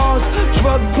 and scars.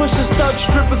 Drug pushers, thug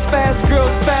strippers, fast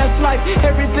girls, fast life.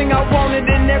 Everything I wanted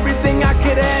and everything I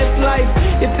could ask life.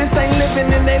 If this ain't living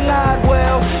then they lied,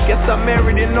 well, guess I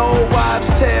married an old wives'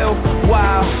 tale.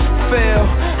 Wow, fail.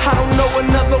 I don't know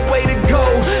another way to go.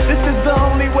 This is the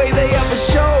only way they ever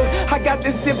showed. I got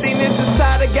this emptiness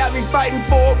inside that got me fighting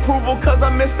for approval, cause I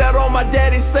missed out on my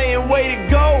daddy saying way to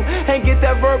go. Ain't get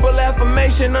that verbal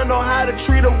affirmation. I know how to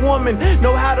treat a woman,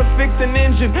 know how to fix an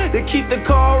engine to keep the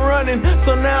car running.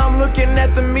 So now I'm looking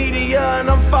at the media and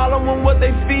I'm following what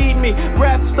they feed me.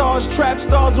 Rap stars, trap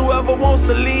stars, whoever wants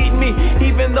to lead me.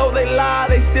 Even though they lie,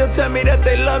 they still tell me that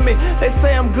they love me. They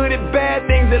say I'm good at bad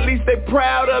things, at least they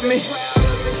proud of me.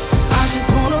 I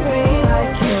just wanna be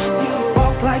like you.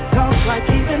 Walk like, talk like,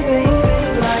 even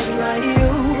think like you.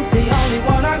 The only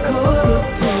one I could look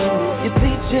to. You're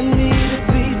teaching me to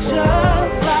be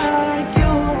just like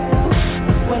you.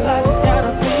 Well, I just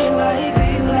gotta be like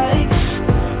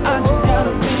I just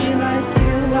gotta be like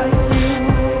you,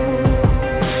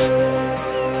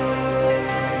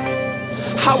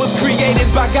 I was created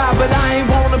by God, but I ain't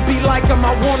wanna be like him,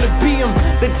 I wanna be him.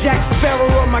 The Jack Sparrow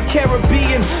of my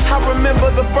Caribbean. I remember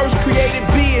the first created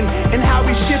being, and how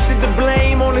he shifted the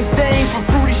blame on his dame for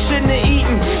fruit he shouldn't have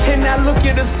eaten. And now look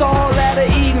at us all out of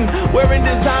Eden, wearing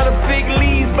designer fig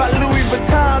leaves by Louis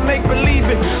Vuitton, make believe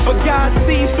it. But God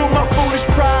sees through my foolish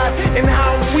pride, and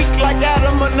how I'm weak like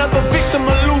Adam, another victim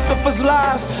of Lucifer's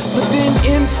lies. But then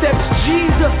in steps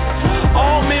Jesus.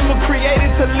 All men were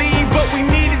created to lead, but we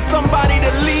needed somebody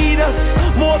to lead us,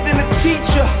 more than a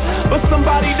teacher, but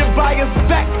somebody to buy us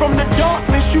back from the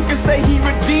darkness. You can say he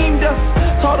redeemed us,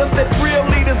 taught us that real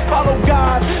leaders follow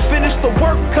God, finish the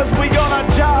work cause we on our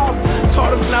job,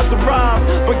 taught us not to rhyme,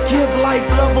 but give life,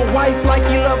 love a wife like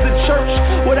he loved the church,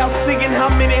 without seeing how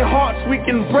many hearts we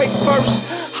can break first.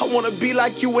 I wanna be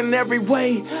like you in every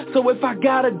way, so if I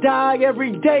gotta die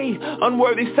every day,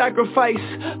 unworthy sacrifice,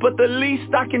 but the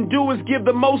least I can do is give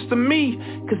the most of me,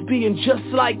 cause being just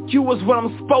like you is what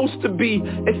I'm supposed to be.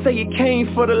 They say you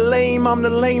came for the lame, I'm the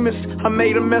lamest. I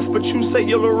made a mess, but you say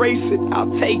you'll erase it,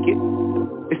 I'll take it.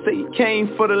 They say you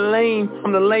came for the lame,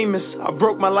 I'm the lamest. I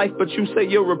broke my life, but you say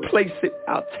you'll replace it,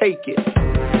 I'll take it.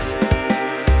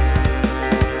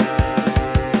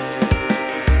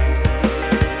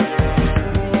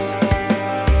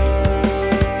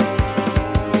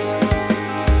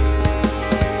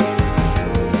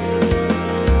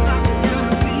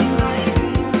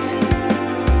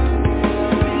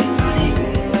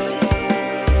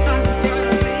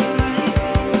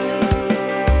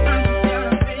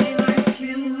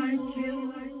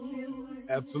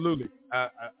 Absolutely.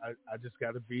 I just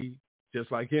got to be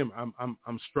just like him.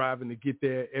 I'm striving to get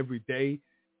there every day.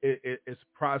 It's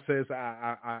a process.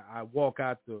 I walk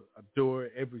out the door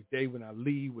every day when I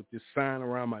leave with this sign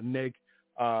around my neck.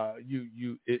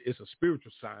 It's a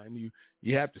spiritual sign.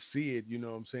 You have to see it. You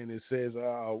know what I'm saying? It says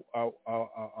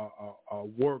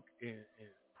work in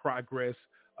progress,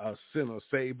 sinner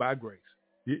saved by grace.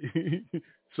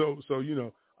 So you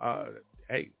know,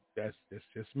 hey, that's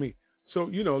just me. So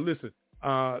you know, listen.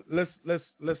 Let's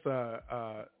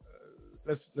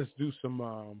do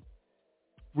some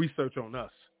research on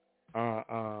us.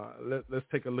 Let's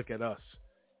take a look at us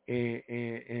and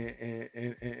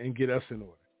get us in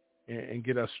order and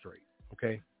get us straight.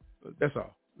 Okay, that's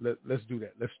all. Let's do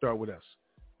that. Let's start with us.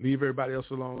 Leave everybody else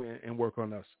alone and work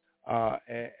on us.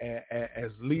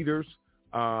 As leaders,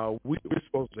 we're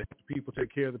supposed to help the people,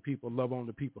 take care of the people, love on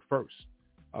the people first,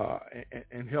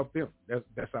 and help them.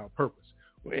 That's our purpose.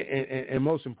 And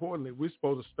most importantly, we're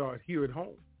supposed to start here at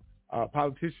home.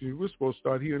 Politicians, we're supposed to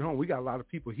start here at home. We got a lot of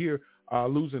people here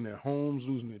losing their homes,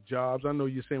 losing their jobs. I know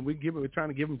you're saying we're trying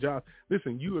to give them jobs.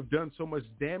 Listen, you have done so much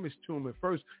damage to them at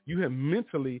first. You have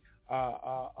mentally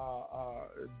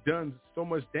done so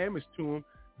much damage to them.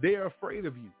 They are afraid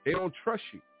of you. They don't trust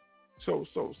you.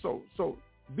 So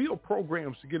build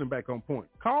programs to get them back on point.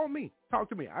 Call me. Talk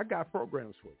to me. I got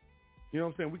programs for you. You know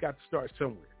what I'm saying? We got to start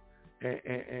somewhere.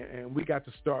 And we got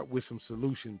to start with some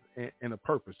solutions and a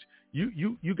purpose.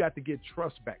 You got to get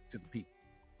trust back to the people.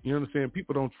 You understand?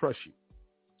 People don't trust you.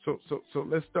 So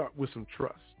let's start with some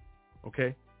trust.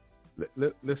 Okay?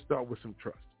 Let's start with some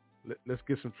trust. Let's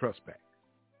get some trust back.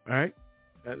 All right?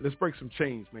 Let's break some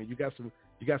chains, man. You got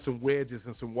some wedges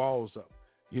and some walls up.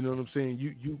 You know what I'm saying?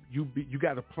 You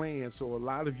got a plan. So a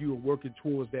lot of you are working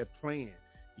towards that plan.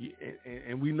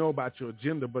 And we know about your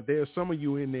agenda, but there's some of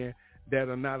you in there that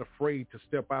are not afraid to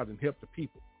step out and help the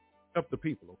people. Help the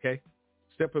people, okay?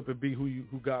 Step up and be who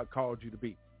God called you to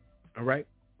be. All right?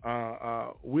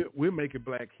 We're making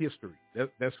Black history.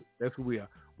 That's who we are.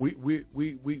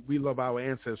 We love our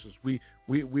ancestors.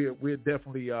 We're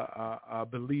definitely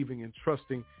believing and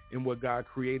trusting in what God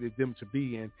created them to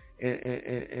be,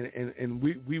 and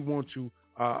we want to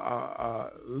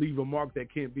leave a mark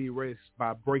that can't be erased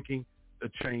by breaking the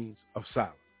chains of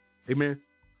silence. Amen.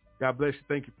 God bless you.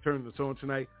 Thank you for turning us on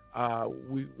tonight.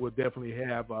 We will definitely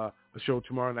have a show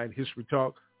tomorrow night, History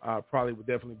Talk. Probably will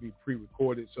definitely be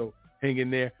pre-recorded, so hang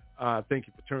in there. Thank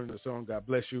you for turning us on. God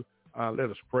bless you. Let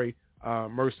us pray.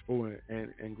 Merciful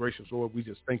and gracious Lord, we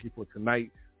just thank you for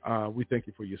tonight. We thank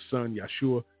you for your Son,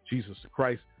 Yeshua, Jesus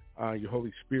Christ, your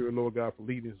Holy Spirit, Lord God, for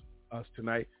leading us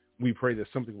tonight. We pray that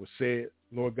something was said,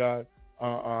 Lord God,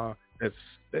 that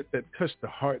touched the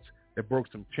hearts, that broke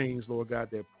some chains, Lord God,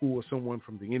 that pulled someone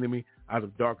from the enemy out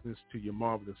of darkness to your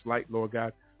marvelous light, Lord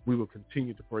God. We will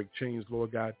continue to break chains,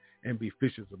 Lord God, and be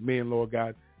fishers of men, Lord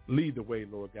God. Lead the way,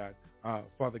 Lord God.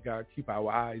 Father God, keep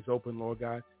our eyes open, Lord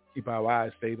God. Keep our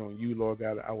eyes stayed on you, Lord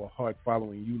God, our heart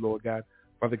following you, Lord God.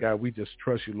 Father God, we just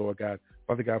trust you, Lord God.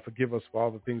 Father God, forgive us for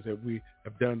all the things that we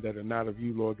have done that are not of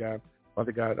you, Lord God.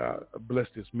 Father God, bless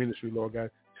this ministry, Lord God.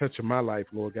 Touch in my life,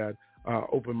 Lord God.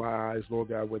 Open my eyes, Lord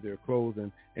God, where they're closed,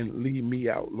 and lead me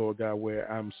out, Lord God,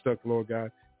 where I'm stuck, Lord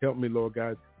God. Help me, Lord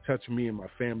God. Touch me and my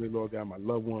family, Lord God, my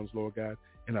loved ones, Lord God.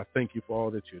 And I thank you for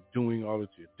all that you're doing, all that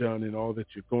you've done, and all that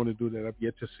you're going to do that I've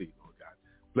yet to see, Lord God.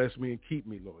 Bless me and keep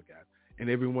me, Lord God. And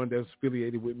everyone that's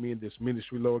affiliated with me in this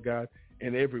ministry, Lord God,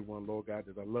 and everyone, Lord God,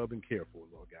 that I love and care for,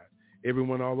 Lord God.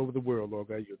 Everyone all over the world, Lord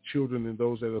God, your children and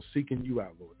those that are seeking you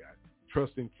out, Lord God.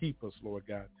 Trust and keep us, Lord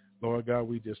God. Lord God,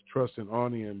 we just trust and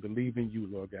honor and believe in you,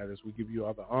 Lord God, as we give you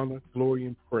all the honor, glory,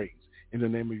 and praise. In the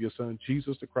name of your Son,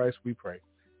 Jesus the Christ, we pray.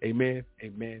 Amen,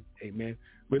 amen, amen.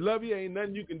 We love you. Ain't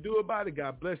nothing you can do about it.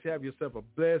 God bless you. Have yourself a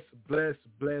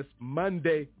blessed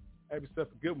Monday. Have yourself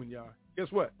a good one, y'all. Guess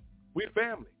what? We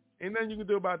family. Ain't nothing you can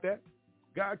do about that.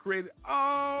 God created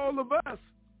all of us.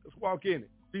 Let's walk in it.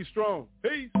 Be strong.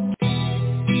 Peace.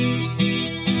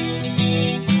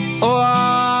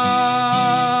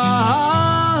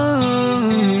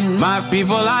 My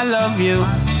people, I love you.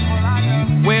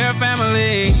 We're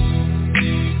family.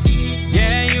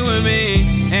 Yeah, you and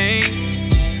me.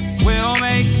 Hey, we'll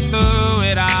make it through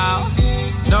it all.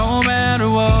 No matter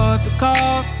what the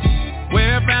cost.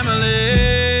 We're family.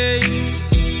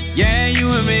 Yeah,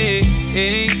 you and me.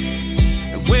 Hey,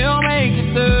 and we'll make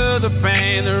it through the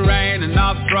pain, the rain, and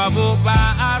all the trouble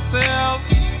by ourselves.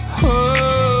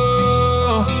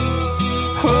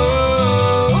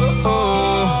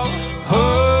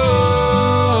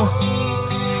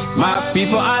 My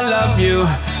people, I love you.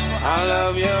 I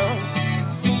love you.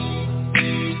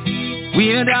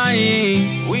 We are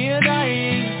dying. We are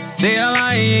dying. They are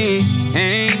lying.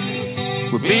 Hey.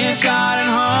 We're being shot and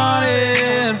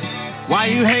haunted. Why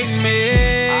you hating me?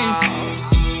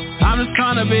 I'm just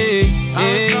trying to be.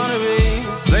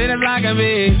 Great as I can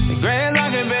be. Great as I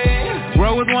can be.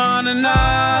 Grow with one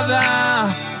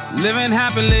another. Living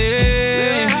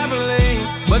happily.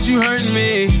 But you hurting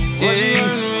me.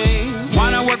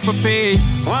 Why not work for peace?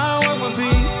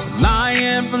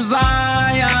 Lion from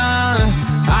Zion,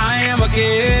 I am a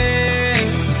king,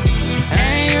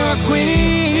 and you're a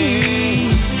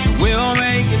queen. We'll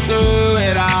make it through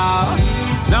it all,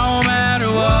 no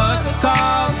matter what the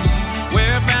cost.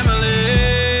 We're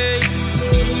family,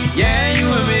 yeah,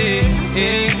 you and me.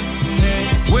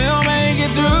 We'll make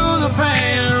it through the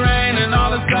pain and rain and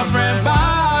all the suffering by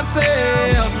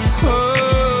ourselves.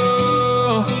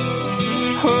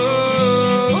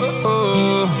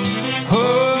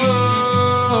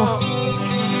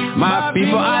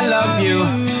 People, I love you.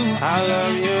 I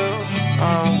love you.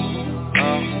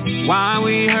 Why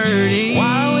we hurting?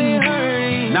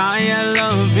 Now you're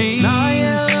loving.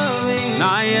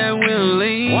 Now you're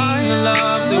willing to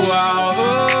love the world.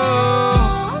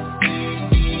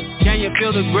 Can you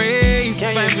feel the grace,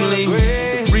 family?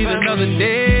 To breathe another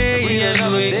day.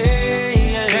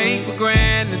 Take for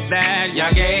granted that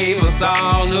y'all gave us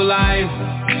all new life.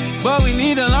 But we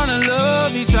need to learn to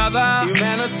love each other.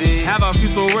 Humanity. Have a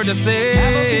peaceful word to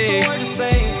say.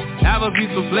 Have a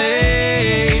peaceful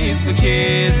place for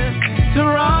kids to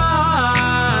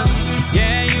run.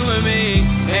 Yeah, you and me.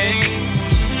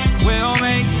 Hey, we'll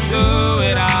make it through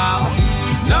it all.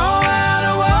 No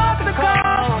matter what the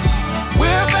cost.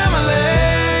 We're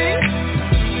family.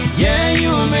 Yeah,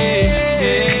 you and me.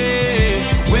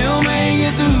 Hey, we'll make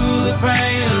it through the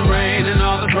pain and rain and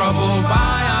all the trouble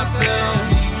by ourselves.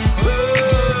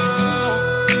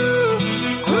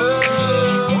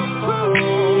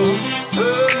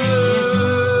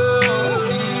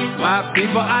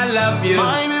 People, I love you.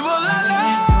 My people,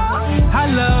 I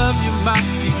love you, my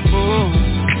people.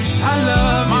 I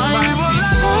love you, my people.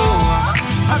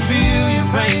 I feel your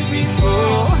pain,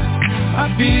 people.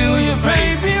 I feel your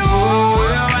pain, people.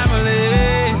 We're family.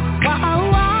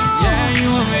 Yeah, you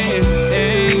and me.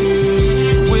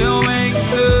 Hey. We'll make it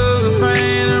through the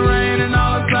pain and rain and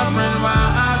all the suffering by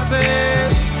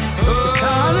ourselves.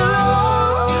 Time to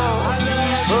love.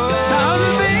 Time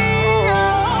to be.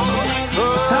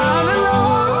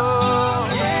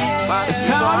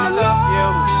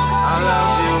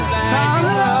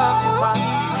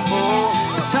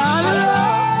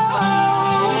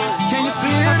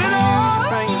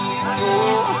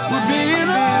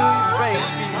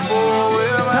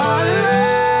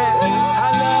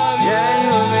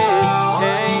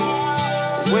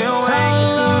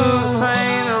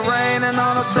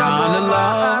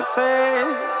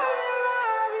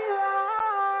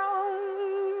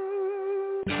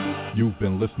 You've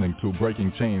been listening to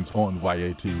Breaking Chains on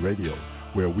YAT Radio,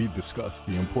 where we discuss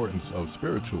the importance of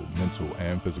spiritual, mental,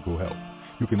 and physical health.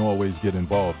 You can always get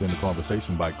involved in the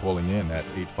conversation by calling in at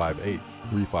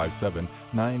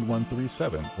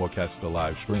 858-357-9137 or catch the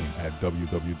live stream at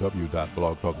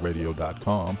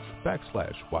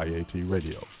www.blogtalkradio.com/YAT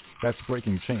Radio. That's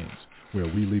Breaking Chains, where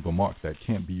we leave a mark that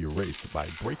can't be erased by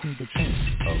breaking the chains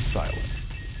of silence.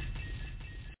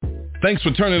 Thanks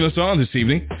for turning us on this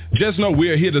evening. Just know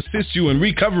we are here to assist you in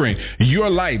recovering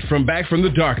your light from back from the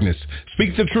darkness.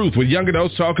 Speak the truth with Young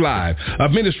Adults Talk Live, a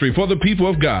ministry for the people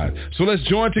of God. So let's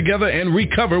join together and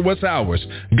recover what's ours.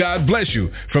 God bless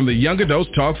you from the Young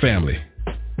Adults Talk family.